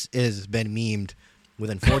this. This has been memed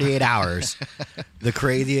within 48 hours. The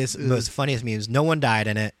craziest, most funniest memes. No one died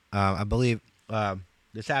in it. I believe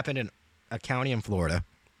this happened in a county in Florida,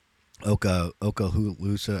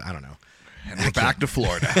 Okaloosa. I don't know. And we're back to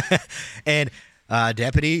Florida. And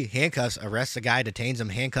deputy handcuffs, arrests a guy, detains him,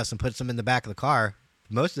 handcuffs him, puts him in the back of the car.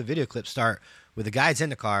 Most of the video clips start with the guy's in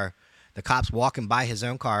the car, the cops walking by his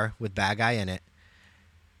own car with bad guy in it,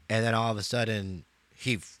 and then all of a sudden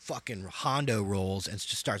he fucking Hondo rolls and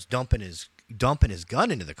just starts dumping his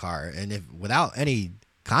gun into the car. And without any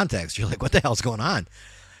context, you're like, what the hell's going on?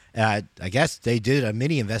 I guess they did a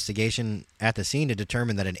mini investigation at the scene to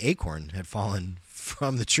determine that an acorn had fallen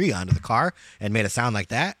from the tree onto the car and made a sound like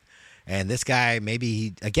that. And this guy, maybe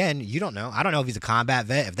you don't know. I don't know if he's a combat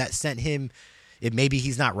vet. If that sent him, maybe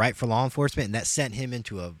he's not right for law enforcement, and that sent him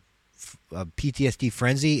into a PTSD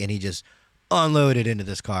frenzy, and he just unloaded into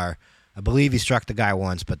this car. I believe he struck the guy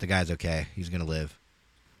once, but the guy's okay. He's going to live.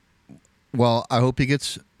 Well, I hope he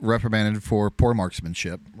gets reprimanded for poor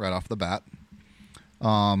marksmanship right off the bat.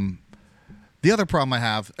 The other problem I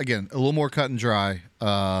have, again, a little more cut and dry.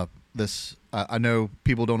 I know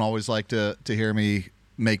people don't always like to hear me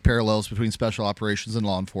make parallels between special operations and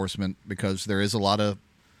law enforcement, because there is a lot of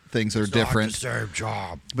things that are different. It's not the same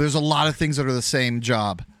job. There's a lot of things that are the same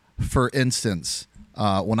job. For instance,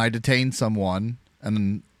 when I detain someone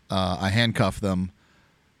and I handcuff them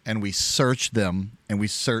and we search them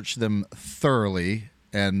thoroughly,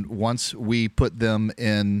 and once we put them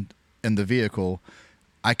in the vehicle,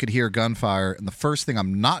 I could hear gunfire, and the first thing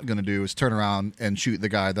I'm not going to do is turn around and shoot the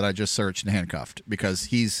guy that I just searched and handcuffed, because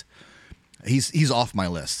he's off my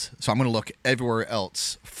list. So I'm going to look everywhere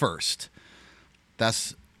else first.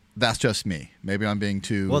 That's just me. Maybe I'm being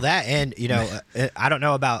too. Well, that and I don't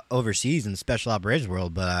know about overseas in the special operations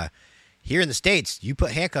world, but here in the States, you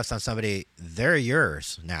put handcuffs on somebody, they're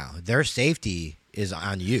yours now. Their safety is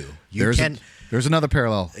on you. There's another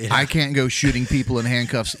parallel. I can't go shooting people in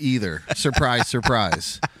handcuffs either. Surprise,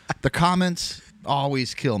 surprise. The comments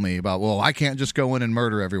always kill me about, well, I can't just go in and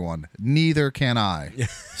murder everyone. Neither can I.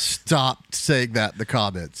 Stop saying that in the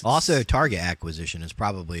comments. Also, target acquisition is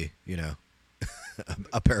probably,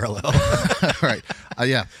 a parallel. Right.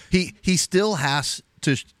 Yeah. He still has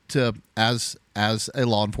to as a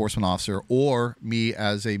law enforcement officer or me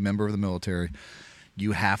as a member of the military,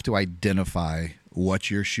 you have to identify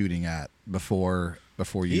what you're shooting at before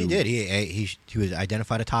you. He did. He was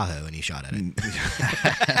identified a Tahoe and he shot at it.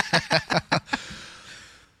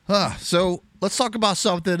 So let's talk about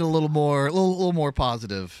something a little more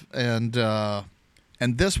positive, and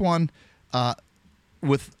this one,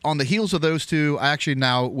 with on the heels of those two, I actually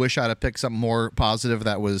now wish I'd have picked something more positive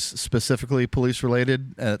that was specifically police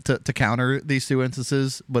related to counter these two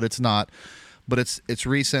instances, but it's not. But it's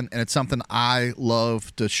recent, and it's something I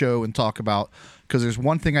love to show and talk about, because there's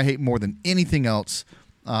one thing I hate more than anything else.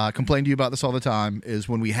 Complain to you about this all the time, is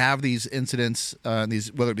when we have these incidents,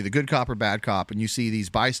 these, whether it be the good cop or bad cop, and you see these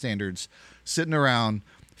bystanders sitting around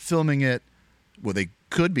filming it. What they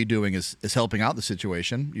could be doing is helping out the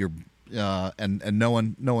situation. And no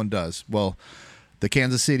one does. Well, the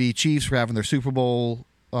Kansas City Chiefs were having their Super Bowl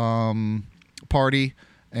party,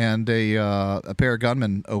 and a pair of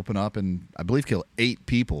gunmen open up and I believe kill 8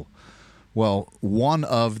 people. Well, one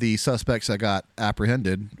of the suspects that got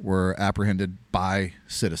apprehended were apprehended by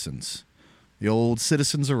citizens. The old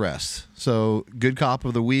citizens arrest. So good cop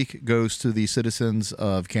of the week goes to the citizens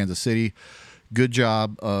of Kansas City. Good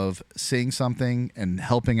job of seeing something and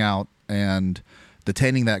helping out and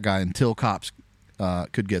detaining that guy until cops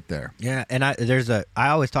could get there. Yeah, and I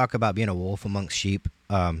always talk about being a wolf amongst sheep.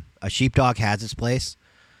 A sheepdog has its place.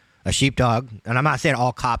 A sheepdog, and I'm not saying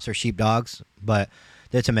all cops are sheepdogs, but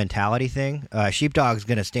it's a mentality thing. A sheepdog's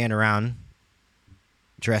going to stand around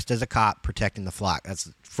dressed as a cop protecting the flock.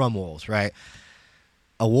 That's from wolves, right?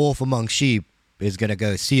 A wolf among sheep is going to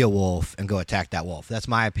go see a wolf and go attack that wolf. That's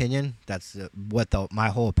my opinion. That's what my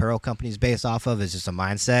whole apparel company is based off of, is just a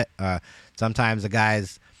mindset. Sometimes the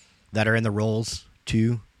guys that are in the roles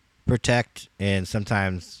to protect and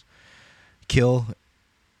sometimes kill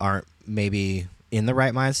aren't maybe in the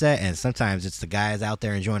right mindset, and sometimes it's the guys out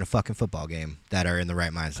there enjoying a fucking football game that are in the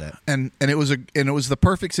right mindset. And it was the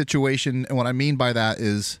perfect situation. And what I mean by that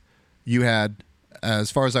is you had,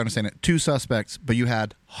 as far as I understand it, 2 suspects, but you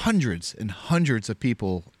had hundreds and hundreds of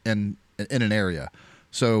people in an area.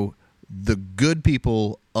 So the good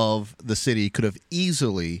people of the city could have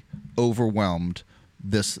easily overwhelmed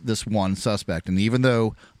this one suspect. And even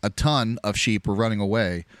though a ton of sheep were running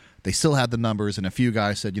away, they still had the numbers, and a few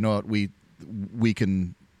guys said, you know what, we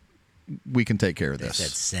can take care of this. They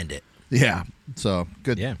said send it. Yeah. So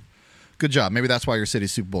good. Yeah. Good job. Maybe that's why your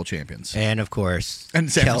city's Super Bowl champions. And of course,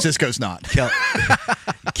 And San Francisco's not.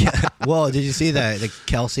 Well, did you see the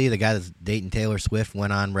Kelsey, the guy that's dating Taylor Swift,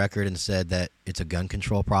 went on record and said that it's a gun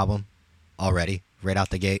control problem already, right out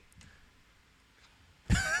the gate?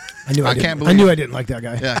 I knew I didn't like that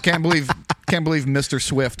guy. Yeah, can't believe Mr.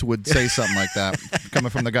 Swift would say something like that. Coming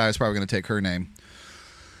from the guy who's probably going to take her name.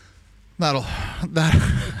 That'll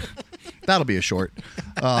be a short.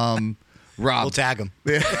 Rob, We'll tag him.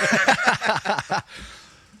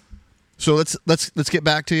 So let's get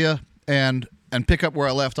back to you and pick up where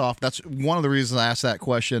I left off. That's one of the reasons I asked that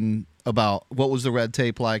question about what was the red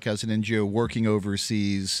tape like as an NGO working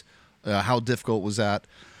overseas. How difficult was that?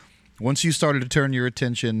 Once you started to turn your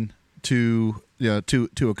attention to a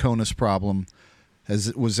CONUS problem,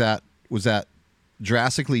 was that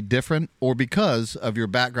drastically different, or because of your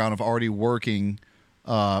background of already working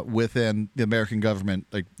within the American government,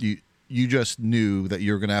 like you just knew that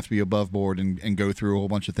you were going to have to be above board and go through a whole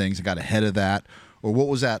bunch of things and got ahead of that? Or what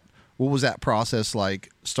was that process like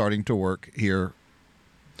starting to work here,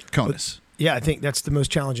 CONUS? Yeah, I think that's the most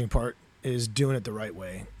challenging part, is doing it the right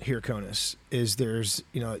way here at CONUS. Is there's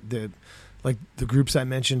the groups I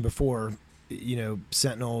mentioned before,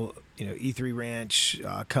 Sentinel, E3 Ranch,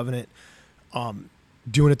 Covenant,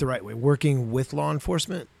 doing it the right way, working with law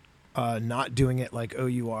enforcement, not doing it like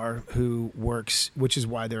OUR, who works, which is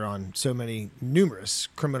why they're on so many numerous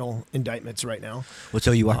criminal indictments right now. What's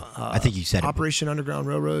OUR? I think you said Operation Underground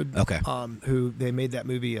Railroad. Okay. Who they made that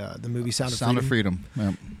movie, the movie Sound of Freedom.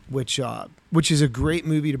 Yep. Which is a great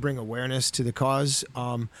movie to bring awareness to the cause.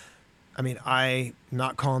 I mean,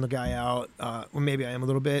 not calling the guy out. Well, maybe I am a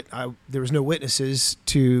little bit. There was no witnesses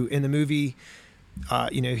in the movie.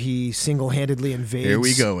 He single-handedly invades. Here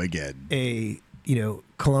we go again. A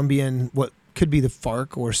Colombian, what could be the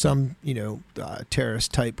FARC or some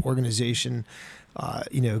terrorist type organization.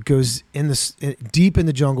 Goes deep in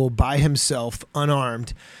the jungle by himself,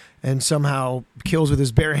 unarmed, and somehow kills with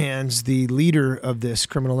his bare hands the leader of this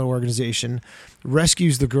criminal organization,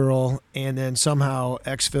 rescues the girl, and then somehow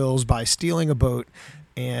exfils by stealing a boat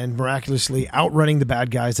and miraculously outrunning the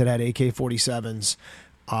bad guys that had AK-47s,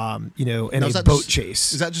 in a boat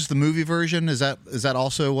chase. Is that just the movie version? Is that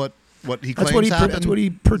also what he claims happened? That's what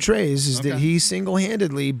he portrays, is that he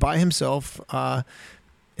single-handedly, by himself,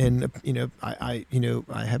 and I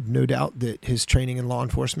have no doubt that his training in law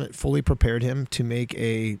enforcement fully prepared him to make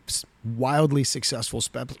a wildly successful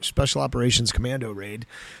special operations commando raid,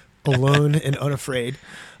 alone and unafraid.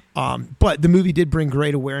 But the movie did bring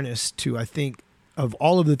great awareness to, I think, of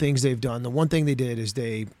all of the things they've done. The one thing they did is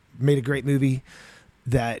they made a great movie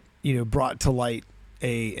that brought to light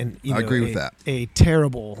I agree with that. A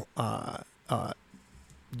terrible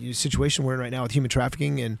situation we're in right now with human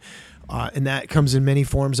trafficking, and that comes in many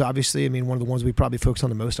forms. Obviously, I mean, one of the ones we probably focus on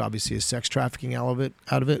the most, obviously, is sex trafficking out of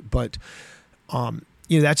it. But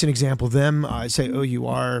that's an example of them. I say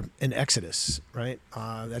OUR and Exodus, right?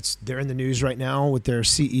 They're in the news right now with their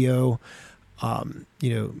CEO,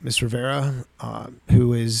 Ms. Rivera,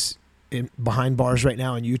 who is behind bars right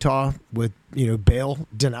now in Utah with bail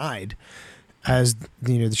denied, as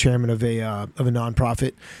the chairman of a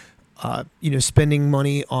nonprofit. Spending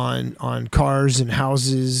money on cars and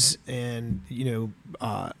houses and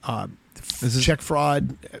check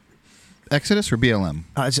fraud. Exodus or BLM?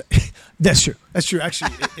 That's true.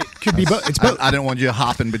 Actually, it could be both. It's both. I didn't want you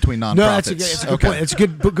hopping between nonprofits. No, that's a good point. It's a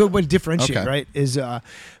good way to differentiate, Okay. right? The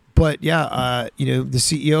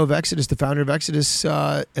CEO of Exodus, the founder of Exodus,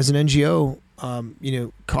 as an NGO,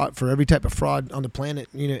 caught for every type of fraud on the planet,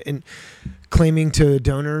 and claiming to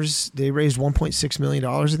donors. They raised $1.6 million,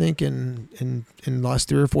 I think, in the last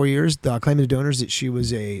 3 or 4 years, claiming to donors that she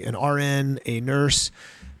was an RN, a nurse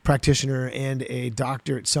practitioner, and a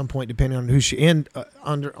doctor at some point, depending on who she, and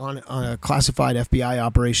on a classified FBI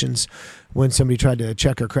operations when somebody tried to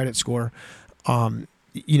check her credit score.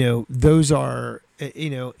 Those are,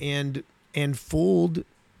 and fooled,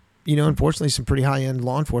 unfortunately, some pretty high-end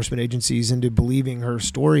law enforcement agencies into believing her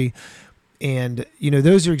story. And,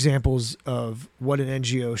 those are examples of what an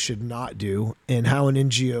NGO should not do and how an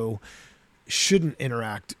NGO shouldn't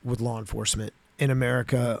interact with law enforcement in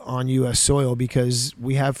America on U.S. soil, because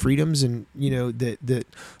we have freedoms, and, that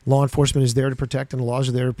law enforcement is there to protect, and the laws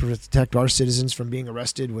are there to protect our citizens from being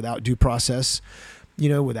arrested without due process,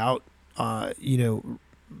 without, all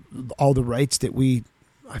the rights that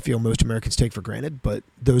I feel most Americans take for granted. But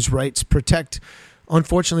those rights protect,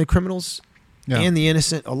 unfortunately, criminals and the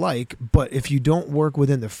innocent alike. But if you don't work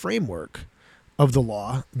within the framework of the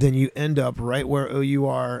law, then you end up right where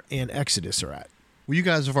OUR and Exodus are at. Well, you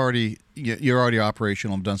guys you're already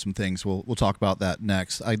operational and done some things. We'll talk about that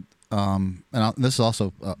next. This is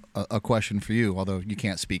also a question for you, although you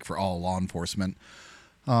can't speak for all law enforcement.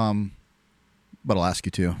 But I'll ask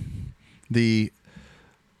you to.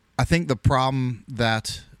 I think the problem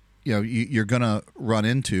that you're going to run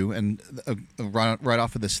into, and right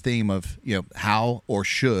off of this theme of how or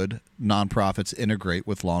should nonprofits integrate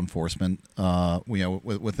with law enforcement,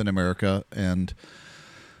 within America, and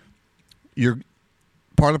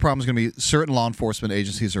part of the problem is going to be certain law enforcement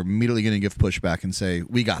agencies are immediately going to give pushback and say,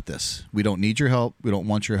 "We got this. We don't need your help. We don't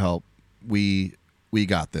want your help. We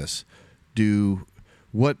got this."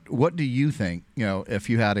 What do you think? If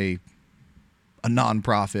you had a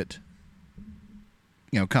nonprofit,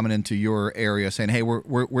 coming into your area saying, "Hey,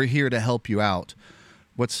 we're here to help you out."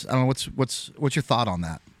 What's your thought on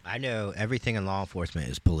that? I know everything in law enforcement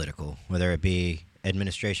is political, whether it be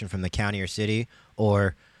administration from the county or city,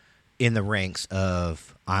 or in the ranks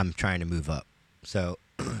of I'm trying to move up. So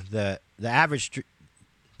the average, I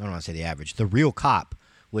don't want to say the average, the real cop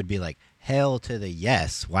would be like, hell to the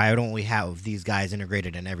yes. Why don't we have these guys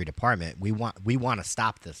integrated in every department? We want to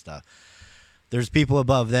stop this stuff. There's people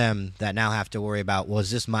above them that now have to worry about, well, is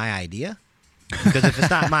this my idea? Because if it's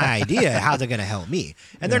not my idea, how's it going to help me?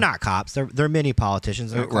 And they're not cops. They're many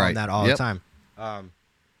politicians. They're calling that all the time.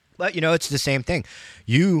 But, it's the same thing.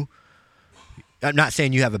 I'm not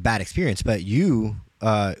saying you have a bad experience, but you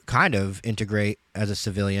kind of integrate as a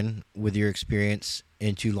civilian with your experience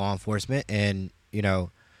into law enforcement. And,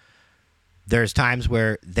 there's times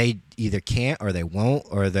where they either can't or they won't,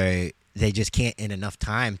 or they just can't in enough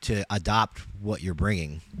time to adopt what you're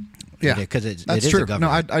bringing. Yeah, because it that's is true. a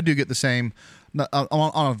government. No, I do get the same.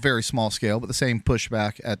 on a very small scale, but the same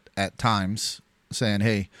pushback at times, saying,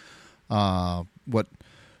 "Hey, what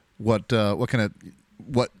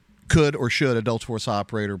could or should a Delta Force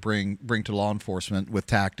operator bring to law enforcement with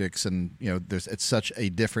tactics?" And it's such a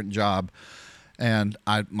different job. And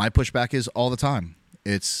my pushback is all the time.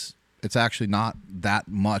 It's actually not that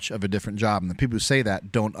much of a different job, and the people who say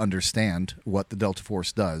that don't understand what the Delta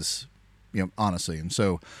Force does, honestly. And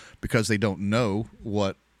so, because they don't know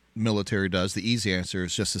what military does, the easy answer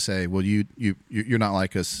is just to say, "Well, you're not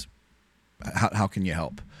like us. How can you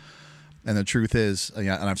help?" And the truth is, and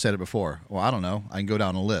I've said it before. Well, I don't know. I can go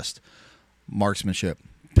down a list: marksmanship,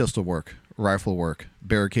 pistol work, rifle work,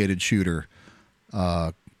 barricaded shooter,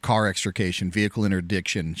 car extrication, vehicle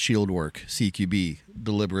interdiction, shield work, CQB,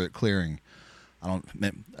 deliberate clearing,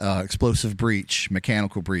 explosive breach,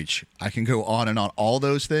 mechanical breach. I can go on and on. All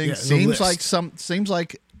those things seems like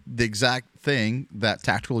the exact thing that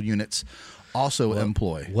tactical units also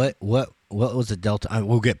employ. What was the Delta?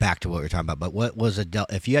 We'll get back to what we're talking about. But what was a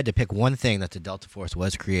Delta? If you had to pick one thing that the Delta Force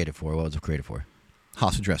was created for, what was it created for?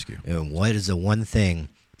 Hostage rescue. And what is the one thing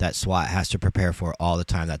that SWAT has to prepare for all the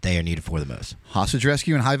time that they are needed for the most? Hostage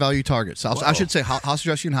rescue and high value targets. I should say hostage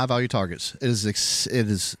rescue and high value targets. It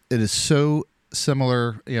is so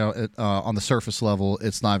similar. On the surface level,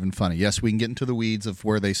 it's not even funny. Yes, we can get into the weeds of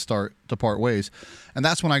where they start to part ways, and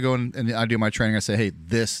that's when I go and I do my training. I say, "Hey,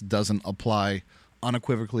 this doesn't apply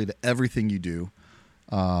unequivocally to everything you do.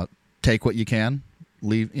 Take what you can,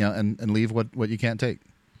 leave and leave what you can't take."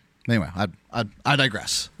 Anyway, I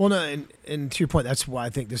digress. Well, no, and to your point, that's why I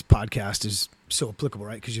think this podcast is so applicable,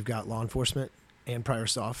 right? Because you've got law enforcement and prior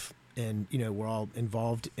SOF, and we're all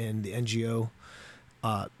involved in the NGO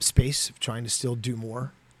space of trying to still do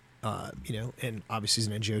more, and obviously as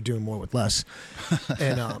an NGO doing more with less,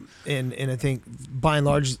 and I think by and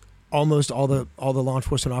large, almost all the law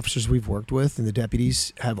enforcement officers we've worked with and the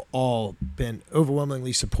deputies have all been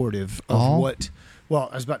overwhelmingly supportive of what. Well,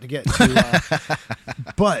 I was about to get to,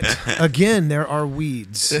 but again, there are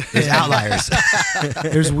weeds. There's outliers.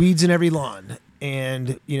 There's weeds in every lawn,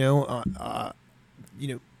 and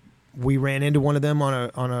we ran into one of them on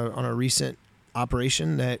a recent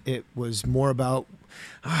operation that it was more about,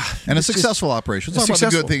 and a successful operation. Let's talk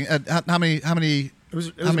about the good thing. How many? It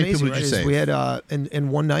was how many amazing, people did you right? save? We had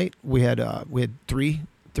in one night we had three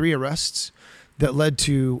arrests that led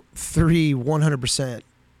to 100%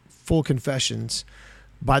 full confessions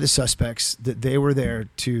by the suspects that they were there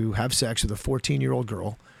to have sex with a 14-year-old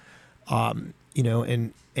girl, and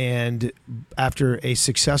after a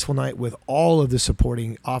successful night with all of the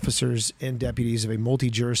supporting officers and deputies of a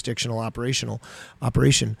multi-jurisdictional operation,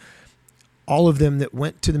 all of them that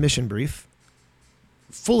went to the mission brief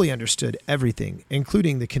fully understood everything,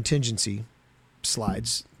 including the contingency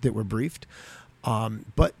slides that were briefed.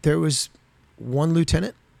 But there was one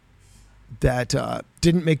lieutenant that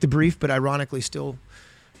didn't make the brief, but ironically still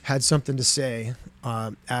had something to say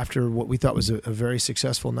after what we thought was a very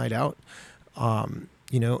successful night out,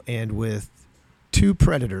 and with two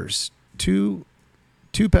predators, two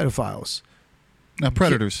pedophiles.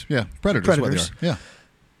 Predators, yeah, predators. What they are.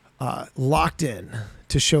 Yeah, locked in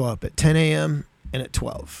to show up at 10 a.m. and at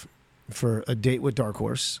 12 for a date with Dark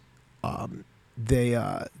Horse.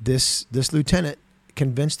 This lieutenant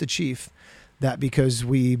convinced the chief that because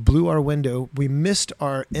we blew our window, we missed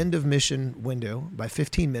our end of mission window by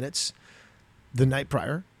 15 minutes the night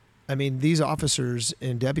prior. I mean, these officers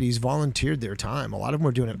and deputies volunteered their time. A lot of them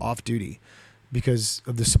were doing it off duty because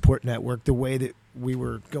of the support network. The way that we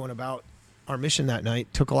were going about our mission that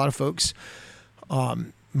night took a lot of folks.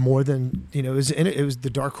 More than, it was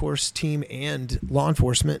the Dark Horse team and law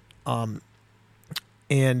enforcement.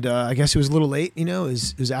 And I guess it was a little late, it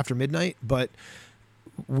was after midnight, but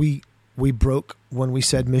we broke when we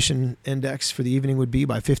said mission index for the evening would be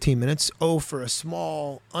by 15 minutes. For a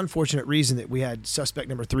small, unfortunate reason that we had suspect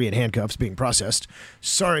number 3 in handcuffs being processed.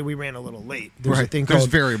 Sorry, we ran a little late. There's a thing There's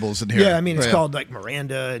called variables in here. Yeah, I mean, it's called like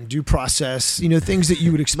Miranda and due process, things that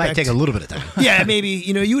you would expect. Might take a little bit of time. Yeah, maybe,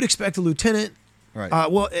 you would expect a lieutenant. Right. I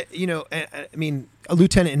mean, a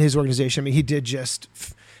lieutenant in his organization, he did just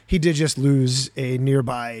lose a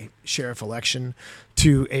nearby sheriff election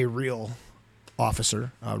to a real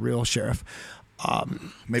officer, a real sheriff.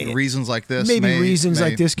 Maybe reasons like this. Maybe reasons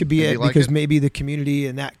like this could be it, because it. maybe the community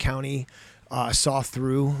in that county saw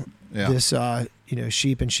through this,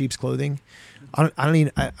 sheep in sheep's clothing. I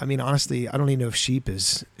mean, honestly, I don't even know if sheep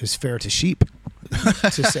is fair to sheep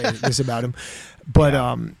to say this about him.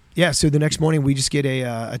 But so the next morning we just get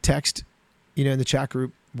a text, in the chat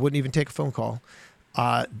group, wouldn't even take a phone call,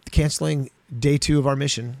 canceling day 2 of our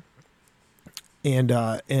mission.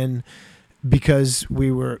 And because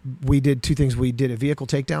we did two things. We did a vehicle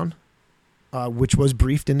takedown, which was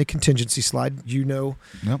briefed in the contingency slide.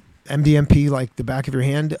 Yep. MDMP like the back of your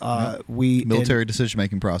hand. We Military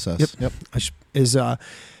decision-making process. Yep.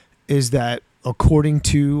 Is that according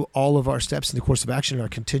to all of our steps in the course of action, our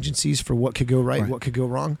contingencies for what could go right, what could go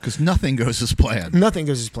wrong. Because nothing goes as planned. Nothing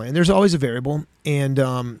goes as planned. There's always a variable, and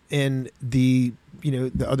the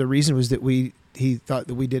other reason was that he thought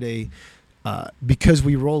that we did because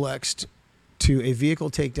we Rolexed to a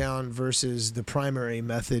vehicle takedown versus the primary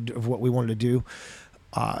method of what we wanted to do.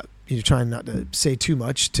 Trying not to say too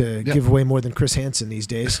much to give away more than Chris Hansen these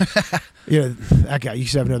days. That guy, you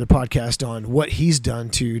should have another podcast on what he's done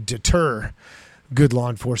to deter good law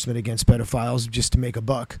enforcement against pedophiles just to make a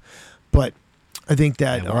buck. But I think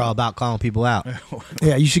that we're all about calling people out.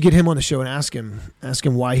 Yeah, you should get him on the show and ask him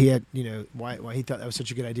why he had, why he thought that was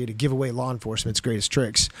such a good idea to give away law enforcement's greatest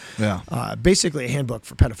tricks. Yeah. Basically a handbook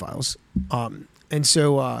for pedophiles. And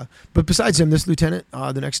so, but besides him, this lieutenant,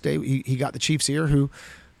 the next day he got the chief's ear, who,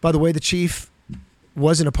 by the way, the chief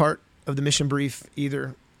wasn't a part of the mission brief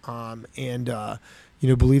either.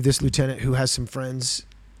 Believe this lieutenant, who has some friends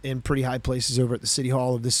in pretty high places over at the city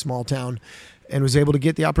hall of this small town, and was able to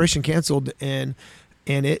get the operation canceled, and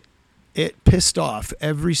it pissed off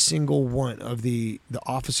every single one of the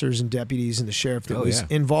officers and deputies and the sheriff that was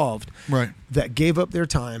involved, right, that gave up their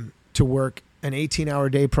time to work an 18-hour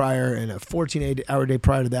day prior and a 14-hour day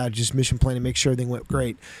prior to that, just mission plan to make sure everything went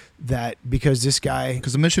great. That because this guy,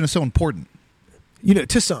 because the mission is so important,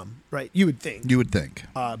 to some, right? You would think.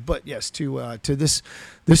 But yes, to this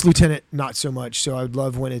lieutenant, not so much. So I would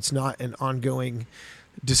love when it's not an ongoing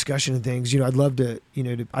discussion of things. I'd love to,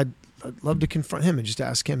 I'd love to confront him and just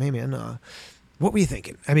ask him, hey man, what were you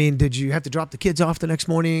thinking? I mean, did you have to drop the kids off the next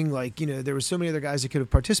morning? There were so many other guys that could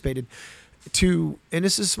have participated. And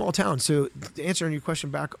this is a small town. So to answer your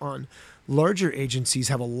question back on, larger agencies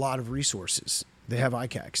have a lot of resources. They have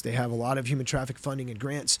ICACs. They have a lot of human traffic funding and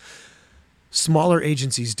grants. Smaller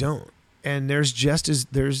agencies don't. And there's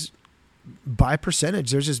by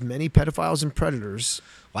percentage, there's as many pedophiles and predators.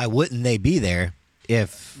 Why wouldn't they be there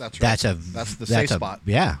if that's the safe spot?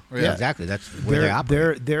 Yeah, exactly. That's where they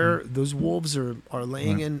operate. Those wolves are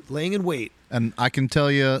laying in wait. And I can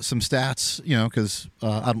tell you some stats, because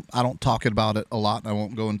I don't talk about it a lot. I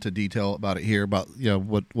won't go into detail about it here, about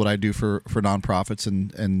what I do for nonprofits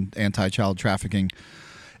and anti-child trafficking.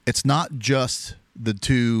 It's not just the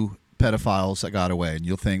two pedophiles that got away, and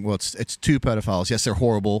you'll think, well, it's two pedophiles. Yes, they're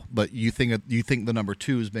horrible, but you think the number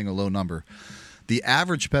two is being a low number. The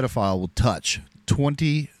average pedophile will touch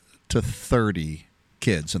 20 to 30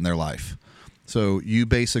 kids in their life. So you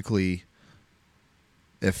basically,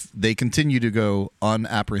 if they continue to go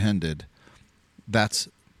unapprehended, that's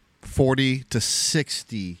 40 to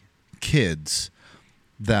 60 kids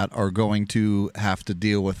that are going to have to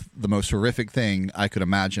deal with the most horrific thing I could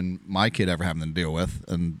imagine my kid ever having to deal with.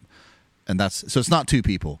 And that's, so it's not two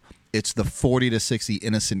people. It's the 40 to 60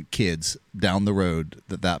 innocent kids down the road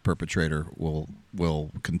that perpetrator will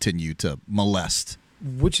continue to molest.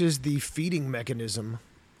 Which is the feeding mechanism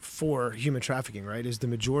for human trafficking, right? Is the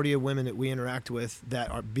majority of women that we interact with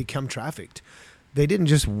that become trafficked. They didn't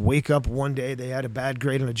just wake up one day, they had a bad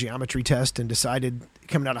grade on a geometry test and decided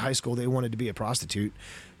coming out of high school they wanted to be a prostitute.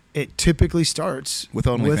 It typically starts with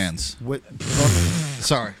OnlyFans.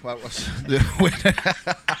 Sorry.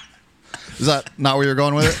 Is that not where you're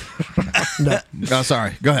going with it? No. Oh,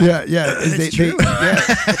 sorry. Go ahead. Yeah.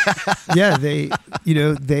 They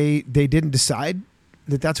didn't decide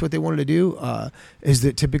that that's what they wanted to do. Is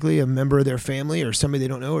that typically a member of their family or somebody they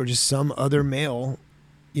don't know or just some other male,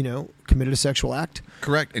 committed a sexual act?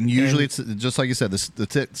 Correct. And usually it's just like you said, the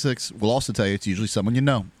statistics will also tell you it's usually someone you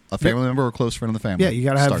know, a family member or a close friend of the family. Yeah, you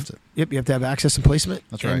got to have it. Yep, you have to have access and placement.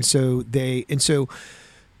 That's right. And so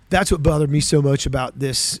that's what bothered me so much about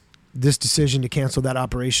this decision to cancel that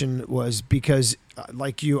operation was because,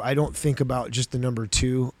 like you, I don't think about just the number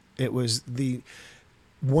two. It was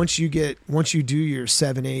once you do your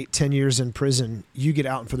 7, 8, 10 years in prison, you get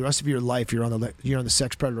out and for the rest of your life you're on the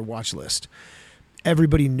sex predator watch list.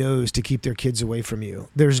 Everybody knows to keep their kids away from you.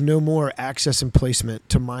 There's no more access and placement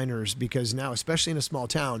to minors because now, especially in a small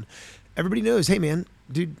town, everybody knows, hey man,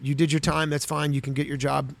 dude, you did your time. That's fine. You can get your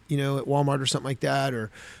job, at Walmart or something like that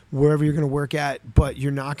or wherever you're going to work at, but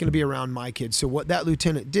you're not going to be around my kids. So what that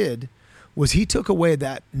lieutenant did was he took away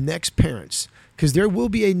that next parents, because there will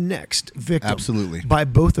be a next victim. Absolutely. By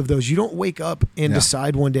both of those. You don't wake up and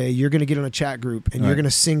decide one day you're going to get on a chat group and you're going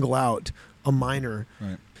to single out a minor.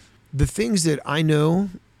 Right. The things that I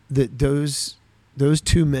know that those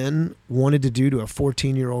two men wanted to do to a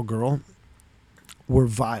 14-year-old girl were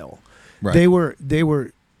vile. Right. They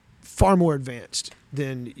were far more advanced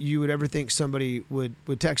than you would ever think somebody would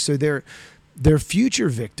text. So their future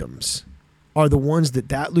victims are the ones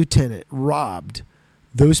that lieutenant robbed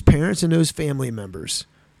those parents and those family members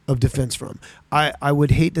of defense from. I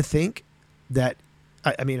would hate to think that,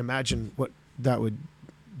 I mean, imagine what that would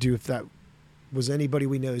do if that was anybody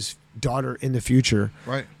we know's daughter in the future.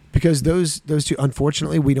 Right. Because those two,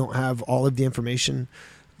 unfortunately, we don't have all of the information,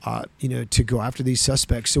 to go after these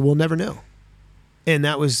suspects. So we'll never know. And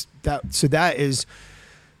that was that. So that is,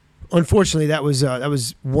 unfortunately, that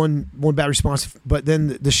was one bad response. But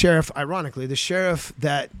then the sheriff, ironically, the sheriff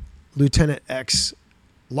that Lieutenant X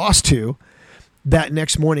lost to, that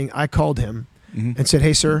next morning, I called him and said,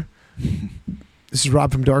 "Hey, sir, this is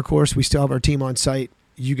Rob from Dark Horse. We still have our team on site.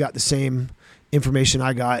 You got the same information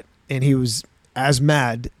I got." And he was as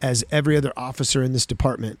mad as every other officer in this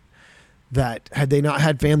department that, had they not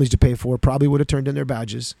had families to pay for, probably would have turned in their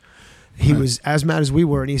badges. He was as mad as we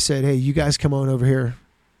were, and he said, "Hey, you guys come on over here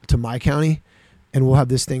to my county, and we'll have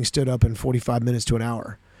this thing stood up in 45 minutes to an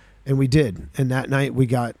hour." And we did. And that night we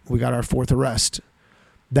got our fourth arrest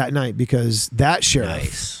that night, because that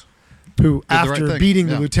sheriff, who after beating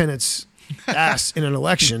the lieutenant's ass in an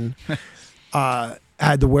election,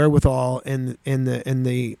 had the wherewithal and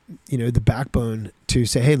the backbone to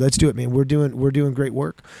say, "Hey, let's do it, man. We're doing great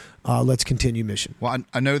work. Let's continue mission." Well,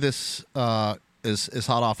 I know this is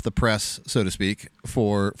hot off the press, so to speak,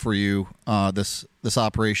 for you, this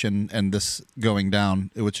operation and this going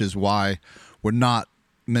down, which is why we're not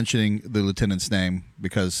mentioning the lieutenant's name,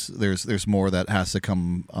 because there's more that has to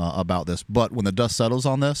come about this. But when the dust settles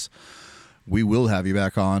on this, we will have you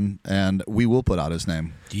back on, and we will put out his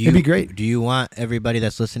name. It'd be great. Do you want everybody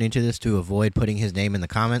that's listening to this to avoid putting his name in the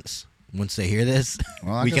comments once they hear this?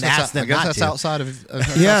 Well, we can ask them. I guess not that's to. outside of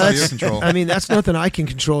that's your control. I mean, that's nothing I can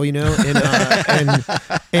control, and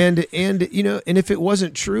if it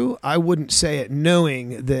wasn't true, I wouldn't say it,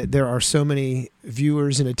 knowing that there are so many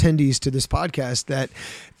viewers and attendees to this podcast that,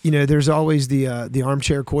 there's always the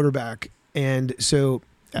armchair quarterback. And so,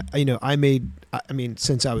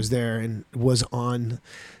 since I was there and was on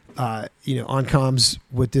comms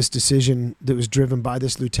with this decision that was driven by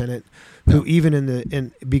this lieutenant, who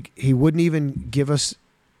even he wouldn't even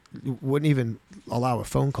allow a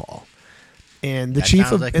phone call. And the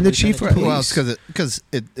chief of police. Well, it's because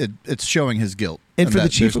it's showing his guilt. And for the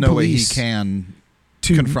chief of police, there's no way he can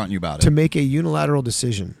confront you about it. To make a unilateral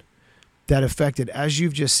decision that affected, as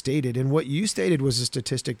you've just stated, and what you stated was a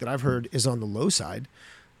statistic that I've heard is on the low side,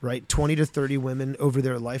 right? 20 to 30 women over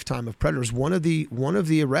their lifetime of predators. One of the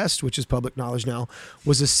arrests, which is public knowledge now,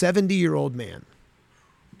 was a 70-year-old man.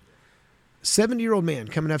 70-year-old man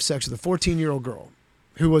coming to have sex with a 14-year-old girl,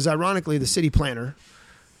 who was ironically the city planner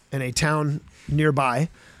in a town nearby,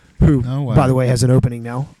 who, by the way, has an opening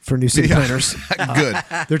now for new city planners. Good.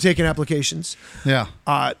 They're taking applications. Yeah.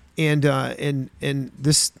 And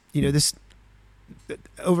this, this,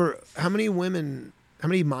 over how many women, how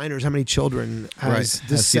many minors, how many children has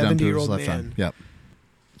this 70-year-old man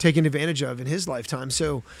taken advantage of in his lifetime?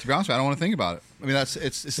 So, to be honest with you, I don't want to think about it. I mean, it's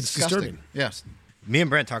disgusting. Disturbing. Yes. Me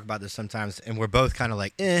and Brent talk about this sometimes, and we're both kind of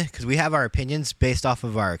like, because we have our opinions based off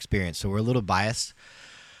of our experience, so we're a little biased.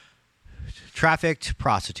 Trafficked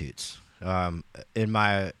prostitutes. In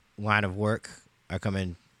my line of work, I come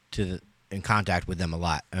in contact with them a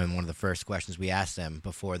lot, and one of the first questions we ask them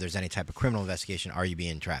before there's any type of criminal investigation: are you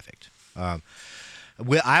being trafficked?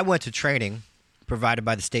 I went to training provided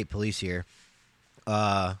by the state police here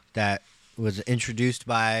that was introduced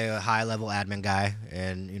by a high-level admin guy,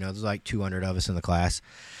 and there's like 200 of us in the class,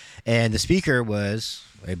 and the speaker was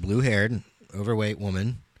a blue-haired, overweight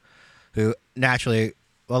woman who naturally,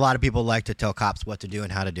 a lot of people like to tell cops what to do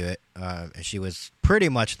and how to do it, and she was pretty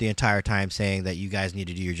much the entire time saying that you guys need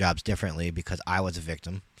to do your jobs differently because I was a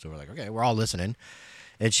victim. So we're like, okay, we're all listening.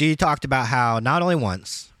 And she talked about how not only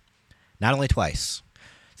once, not only twice,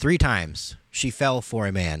 3 times she fell for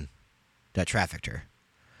a man that trafficked her.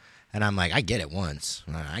 And I'm like, I get it once.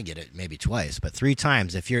 I get it maybe twice. But 3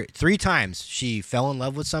 times, 3 times she fell in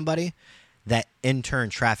love with somebody that in turn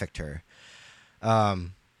trafficked her.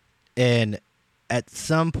 And at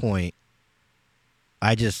some point,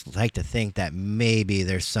 I just like to think that maybe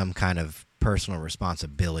there's some kind of personal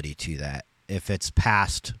responsibility to that. If it's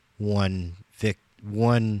past one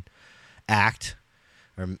act,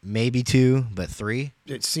 or maybe 2, but 3.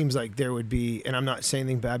 It seems like there would be, and I'm not saying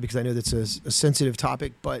anything bad because I know that's a sensitive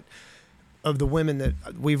topic, but of the women that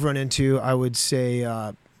we've run into, I would say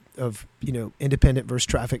of independent versus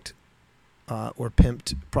trafficked or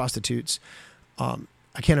pimped prostitutes,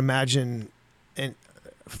 I can't imagine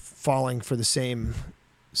falling for the same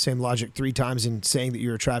logic 3 times and saying that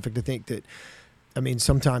you're a trafficked, to think that I mean,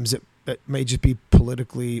 sometimes it may just be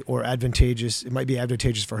politically or advantageous. It might be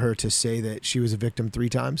advantageous for her to say that she was a victim 3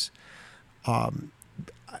 times. I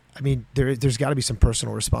mean, there's got to be some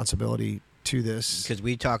personal responsibility to this. Because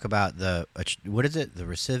we talk about what is it? The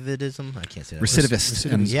recidivism? I can't say that.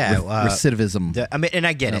 Recidivist. And Yeah, recidivism. I mean, and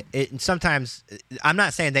I get it. And sometimes I'm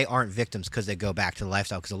not saying they aren't victims because they go back to the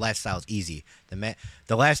lifestyle, because the lifestyle is easy. The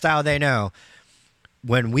lifestyle they know.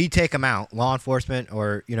 When we take them out, law enforcement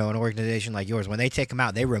or an organization like yours, when they take them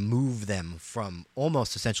out, they remove them from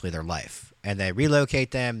almost essentially their life, and they relocate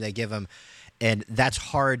them. They give them, and that's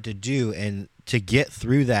hard to do. And to get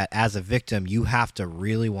through that as a victim, you have to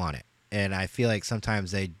really want it. And I feel like sometimes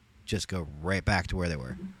they just go right back to where they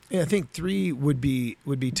were. Yeah, I think 3 would be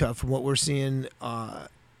tough from what we're seeing. And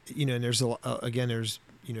there's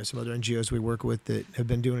there's some other NGOs we work with that have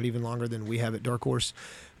been doing it even longer than we have at Dark Horse.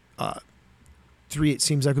 3, it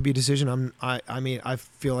seems like would be a decision. I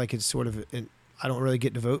feel like it's sort of, I don't really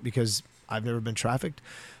get to vote because I've never been trafficked,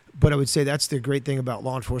 but I would say that's the great thing about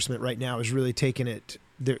law enforcement right now is really taking it.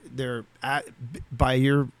 They're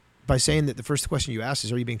by saying that the first question you ask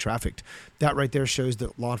is, are you being trafficked? That right there shows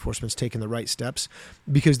that law enforcement's taking the right steps,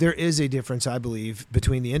 because there is a difference, I believe,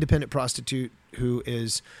 between the independent prostitute who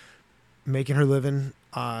is making her living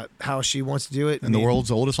how she wants to do it. In the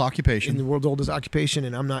world's oldest occupation.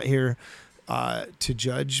 And I'm not here to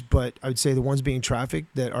judge, but I would say the ones being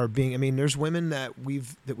trafficked that are being, I mean, there's women that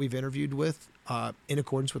we've interviewed with in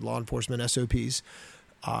accordance with law enforcement SOPs.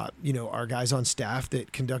 Our guys on staff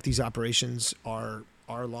that conduct these operations are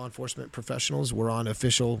law enforcement professionals. We're on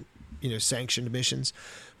official, sanctioned missions,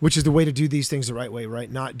 which is the way to do these things the right way,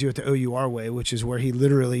 right? Not do it the OUR way, which is where he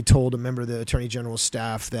literally told a member of the Attorney General's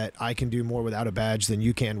staff that I can do more without a badge than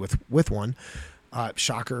you can with one.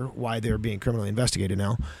 Shocker, why they're being criminally investigated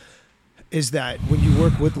now. Is that when you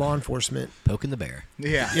work with law enforcement, Poking the bear.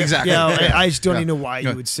 Yeah, exactly. I just don't even know why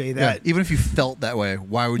you would say that. Yeah. Even if you felt that way,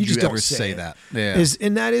 why would you ever say that? Yeah.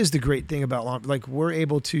 And that is the great thing about law. Like, we're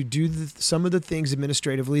able to do some of the things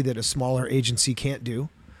administratively that a smaller agency can't do,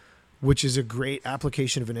 which is a great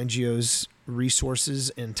application of an NGO's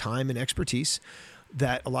resources and time and expertise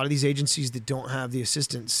that a lot of these agencies that don't have the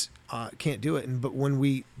assistance can't do it. But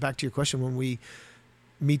back to your question, when we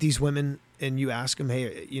meet these women and you ask them,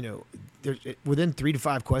 hey, within 3 to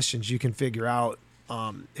 5 questions, you can figure out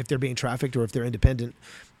if they're being trafficked or if they're independent.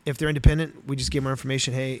 If they're independent, we just give them our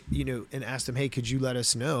information, hey, and ask them, hey, could you let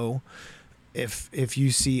us know if you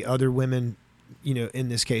see other women, in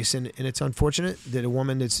this case. And it's unfortunate that a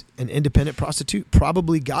woman that's an independent prostitute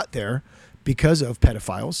probably got there because of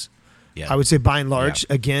pedophiles. Yeah. I would say by and large,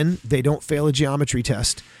 again, they don't fail a geometry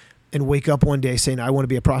test and wake up one day saying, I want to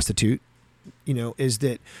be a prostitute. Is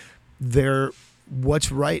that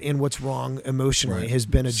what's right and what's wrong emotionally has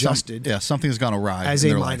been adjusted. Something's gone awry as in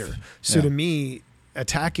a their minor. life. So to me,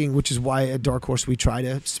 attacking, which is why at Dark Horse we try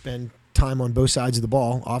to spend time on both sides of the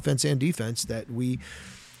ball, offense and defense, that we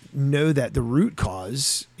know that the root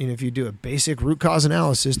cause, if you do a basic root cause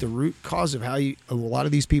analysis, the root cause of how a lot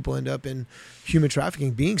of these people end up in human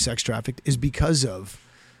trafficking, being sex trafficked, is because of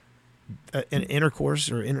an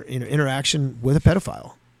intercourse or interaction with a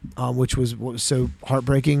pedophile. Which was what was so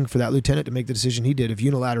heartbreaking for that lieutenant to make the decision he did of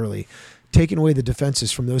unilaterally taking away the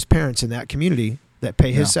defenses from those parents in that community that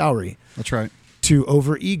pay his salary. That's right. To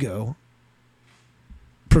over ego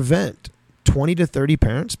prevent 20 to 30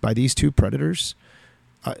 parents by these 2 predators.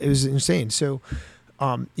 It was insane. So,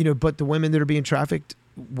 but the women that are being trafficked,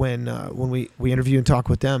 when we interview and talk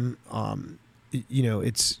with them,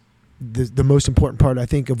 it's the most important part, I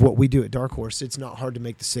think, of what we do at Dark Horse. It's not hard to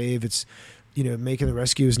make the save. It's making the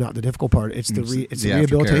rescue is not the difficult part. It's the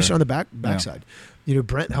rehabilitation on the backside.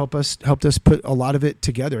 Brent helped us put a lot of it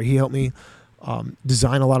together. He helped me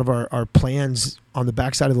design a lot of our plans on the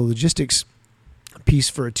backside of the logistics piece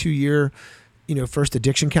for a 2-year, first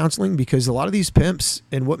addiction counseling, because a lot of these pimps,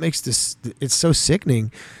 and what makes it's so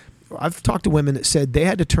sickening. I've talked to women that said they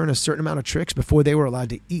had to turn a certain amount of tricks before they were allowed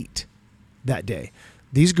to eat that day.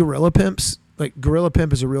 These gorilla pimps, gorilla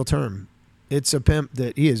pimp is a real term. It's a pimp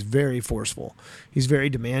that he is very forceful. He's very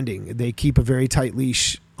demanding. They keep a very tight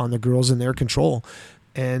leash on the girls in their control,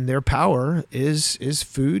 and their power is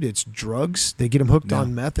food. It's drugs. They get them hooked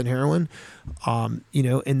on meth and heroin, and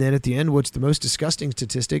then at the end, what's the most disgusting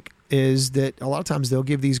statistic is that a lot of times they'll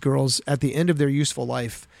give these girls at the end of their useful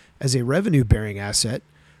life as a revenue bearing asset,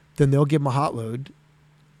 then they'll give them a hot load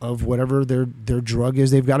of whatever their drug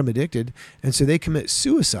is. They've got them addicted. And so they commit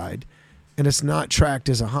suicide, and it's not tracked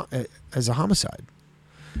as a homicide.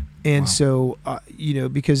 And so,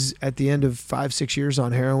 because at the end of 5-6 years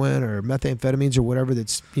on heroin or methamphetamines or whatever,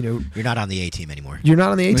 that's, You're not on the A team anymore. you're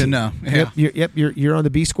not on the A team. No, yeah. You're on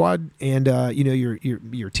the B squad, and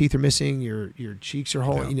your teeth are missing, your cheeks are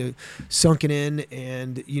whole, sunken in,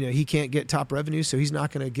 and he can't get top revenue, so he's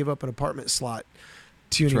not going to give up an apartment slot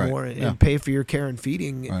to you That's right. anymore and Yeah. pay for your care and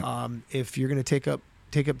feeding. Right. If you're going to take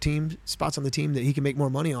up team spots on the team that he can make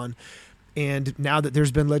more money on. And now that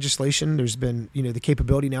there's been legislation, there's been, the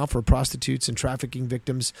capability now for prostitutes and trafficking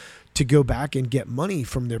victims to go back and get money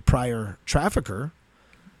from their prior trafficker.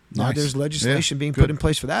 Now Nice. there's legislation Yeah, being good. put in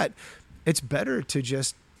place for that. It's better to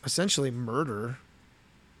just essentially murder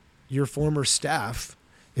your former staff,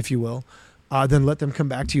 if you will, than let them come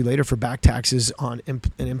back to you later for back taxes on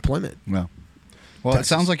employment. Well, it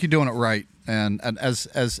sounds like you're doing it right, and as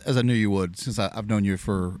I knew you would, since I've known you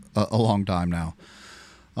for a long time now.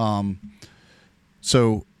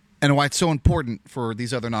 And why it's so important for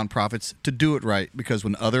these other nonprofits to do it right, because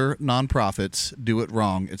when other nonprofits do it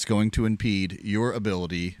wrong, it's going to impede your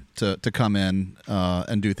ability to come in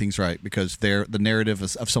and do things right, because the narrative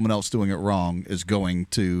of someone else doing it wrong is going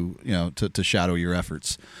to to shadow your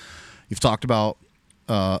efforts. You've talked about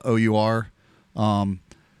OUR,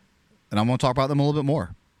 and I'm going to talk about them a little bit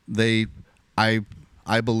more. I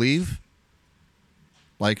believe,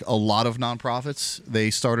 like a lot of nonprofits,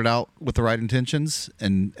 they started out with the right intentions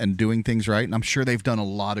and doing things right. And I'm sure they've done a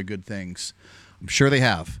lot of good things. I'm sure they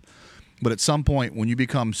have. But at some point, when you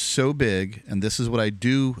become so big, and this is what I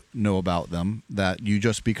do know about them, that you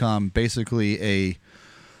just become basically a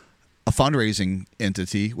fundraising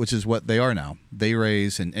entity, which is what they are now. They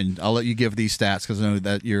raise, and I'll let you give these stats because I know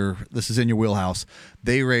that this is in your wheelhouse.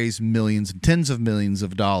 They raise millions and tens of millions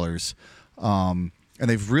of dollars. And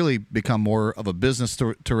they've really become more of a business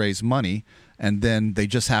to raise money, and then they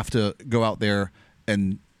just have to go out there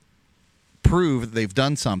and prove that they've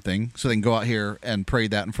done something so they can go out here and parade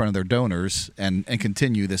that in front of their donors and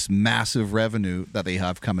continue this massive revenue that they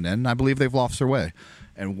have coming in. And I believe they've lost their way.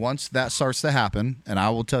 And once that starts to happen, and I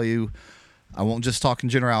will tell you, I won't just talk in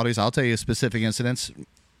generalities, I'll tell you specific incidents.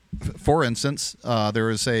 For instance, there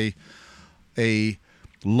is a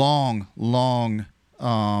long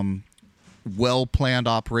well-planned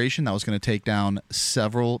operation that was going to take down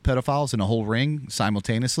several pedophiles in a whole ring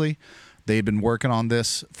simultaneously. They had been working on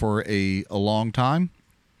this for a long time,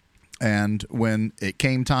 and when it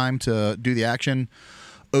came time to do the action,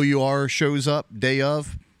 OUR shows up day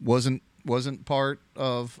of, wasn't part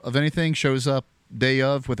of anything, shows up day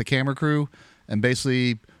of with a camera crew and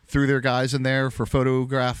basically threw their guys in there for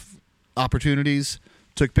photograph opportunities,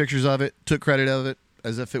 took pictures of it, took credit of it,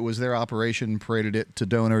 as if it was their operation, paraded it to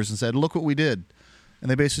donors and said, look what we did. And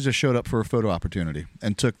they basically just showed up for a photo opportunity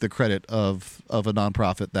and took the credit of a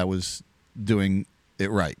nonprofit that was doing it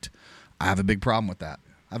right. I have a big problem with that.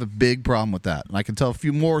 And I can tell a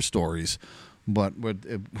few more stories, but we're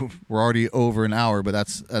already over an hour, but I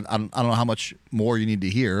don't know how much more you need to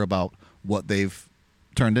hear about what they've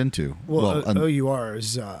turned into. Well, OUR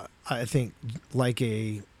is, I think, like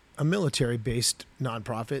a military-based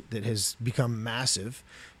nonprofit that has become massive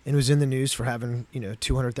and was in the news for having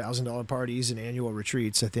 $200,000 parties and annual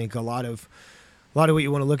retreats. I think a lot of what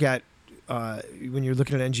you want to look at when you're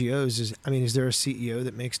looking at NGOs is there a CEO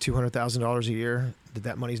that makes $200,000 a year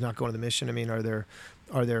that money's not going to the mission? I mean, are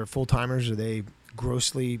there full timers? Are they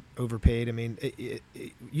grossly overpaid? I mean,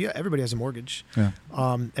 everybody has a mortgage. Yeah.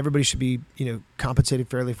 Everybody should be compensated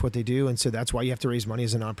fairly for what they do, and so that's why you have to raise money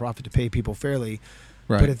as a nonprofit to pay people fairly.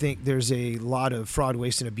 Right. But I think there's a lot of fraud,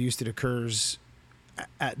 waste, and abuse that occurs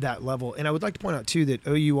at that level. And I would like to point out, too, that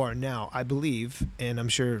OUR now, I believe, and I'm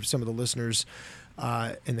sure some of the listeners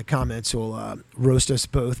in the comments will roast us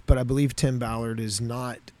both, but I believe Tim Ballard is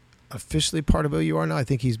not officially part of OUR now. I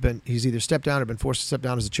think he's either stepped down or been forced to step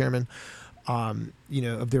down as the chairman,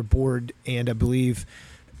 of their board, and I believe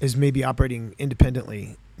is maybe operating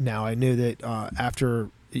independently now. I know that after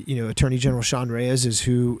Attorney General Sean Reyes is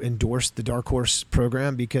who endorsed the Dark Horse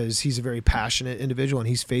program because he's a very passionate individual and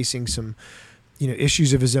he's facing some,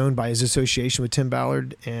 issues of his own by his association with Tim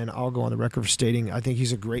Ballard. And I'll go on the record for stating I think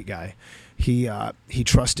he's a great guy. He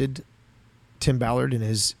trusted Tim Ballard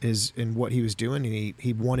in what he was doing, and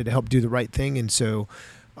he wanted to help do the right thing. And so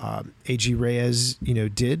AG Reyes,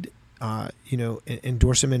 did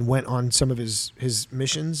endorse him and went on some of his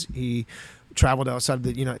missions. He traveled outside of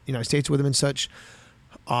the United States with him and such.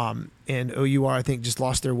 And OUR, I think, just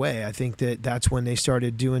lost their way. I think that's when they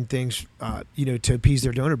started doing things, to appease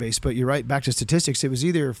their donor base. But you're right, back to statistics, it was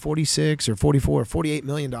either 46 or 44 or $48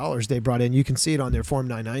 million they brought in. You can see it on their Form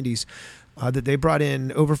 990s that they brought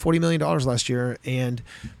in over $40 million last year. And,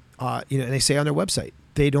 and they say on their website,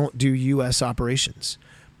 they don't do U.S. operations.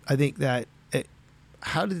 I think that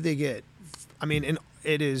how did they get? I mean, and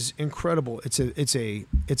it is incredible. It's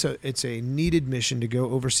a needed mission to go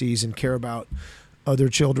overseas and care about other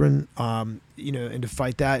children, and to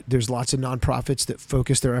fight that. There's lots of nonprofits that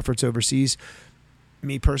focus their efforts overseas.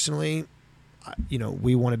 Me personally,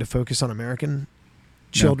 we wanted to focus on American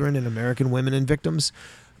children and American women and victims,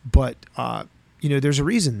 but there's a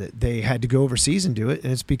reason that they had to go overseas and do it,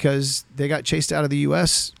 and it's because they got chased out of the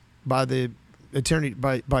U.S. by the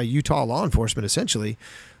by Utah law enforcement, essentially,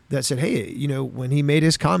 that said, hey, when he made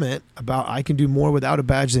his comment about I can do more without a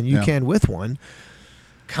badge than you can with one,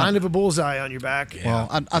 kind of a bullseye on your back. Well,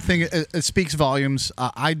 I think it speaks volumes.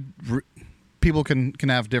 People can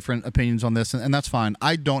have different opinions on this, and that's fine.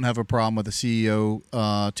 I don't have a problem with a CEO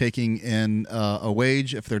taking in a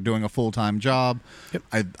wage if they're doing a full-time job. Yep.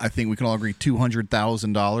 I think we can all agree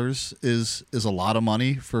 $200,000 is a lot of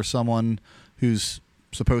money for someone who's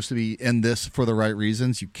supposed to be in this for the right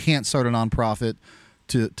reasons. You can't start a nonprofit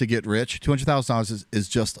to get rich. $200,000 is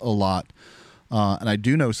just a lot. And I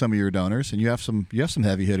do know some of your donors, and you have some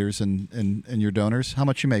heavy hitters in your donors. How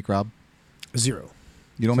much you make, Rob? 0.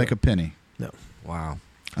 You don't make a penny. No. Wow.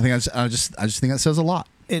 I think I just think that says a lot.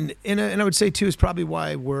 And I would say too is probably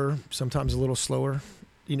why we're sometimes a little slower,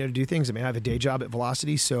 to do things. I mean, I have a day job at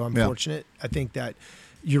Velocity, so I'm fortunate. I think that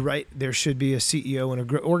you're right. There should be a CEO,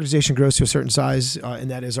 and an organization grows to a certain size,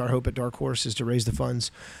 and that is our hope at Dark Horse, is to raise the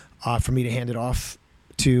funds for me to hand it off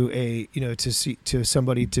to to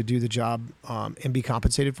somebody to do the job and be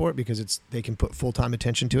compensated for it, because they can put full-time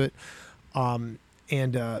attention to it.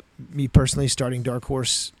 And me personally, starting Dark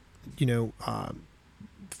Horse, for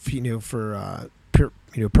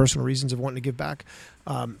personal reasons of wanting to give back,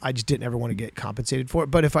 I just didn't ever want to get compensated for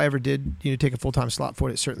it. But if I ever did, take a full-time slot for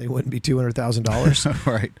it, it certainly wouldn't be $200,000.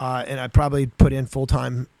 Right. And I probably put in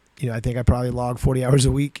full-time. I think I probably log 40 hours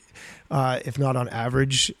a week, if not on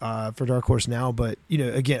average, for Dark Horse now. But,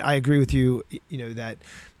 again, I agree with you,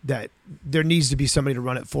 that there needs to be somebody to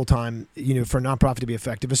run it full-time, for a nonprofit to be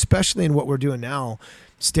effective, especially in what we're doing now,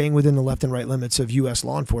 staying within the left and right limits of U.S.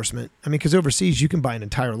 law enforcement. I mean, because overseas you can buy an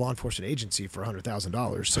entire law enforcement agency for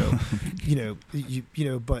 $100,000.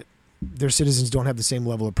 So, but their citizens don't have the same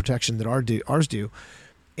level of protection that ours do.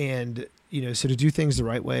 And, so to do things the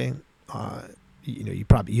right way, you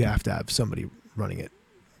have to have somebody running it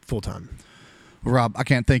full time. Rob, I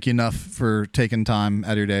can't thank you enough for taking time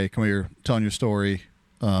out of your day, coming here, telling your story,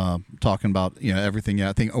 talking about everything.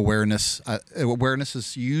 Yeah, I think awareness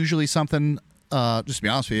is usually something. Just to be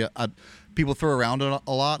honest with you, people throw around it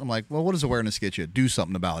a lot. I'm like, well, what does awareness get you? Do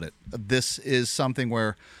something about it. This is something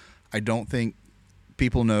where I don't think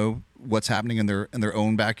people know what's happening in their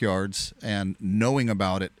own backyards, and knowing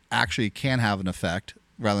about it actually can have an effect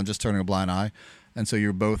rather than just turning a blind eye. And so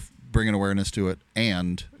you're both bringing awareness to it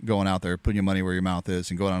and going out there, putting your money where your mouth is,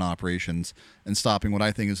 and going on operations and stopping what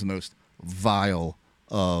I think is the most vile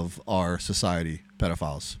of our society,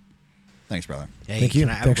 pedophiles. Thanks, brother. Hey, Thank you.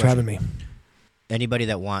 Thanks for having me. Anybody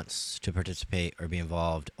that wants to participate or be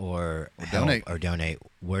involved or donate,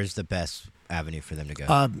 where's the best avenue for them to go?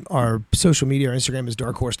 Our social media, our Instagram is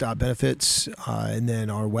darkhorse.benefits, and then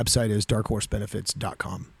our website is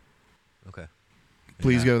darkhorsebenefits.com. Okay.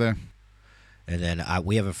 Please go there. And then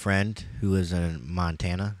we have a friend who is in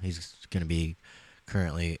Montana. He's going to be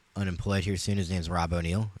currently unemployed here soon. His name's Rob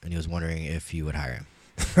O'Neill, and he was wondering if you would hire him.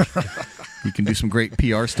 He can do some great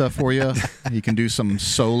PR stuff for you. He can do some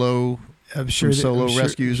solo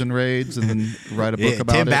rescues and raids, and then write a book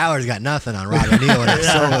about Tim it. Ballard's got nothing on Rob O'Neill and his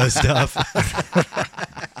solo stuff.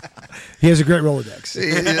 He has a great Rolodex.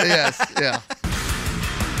 Yes, yeah.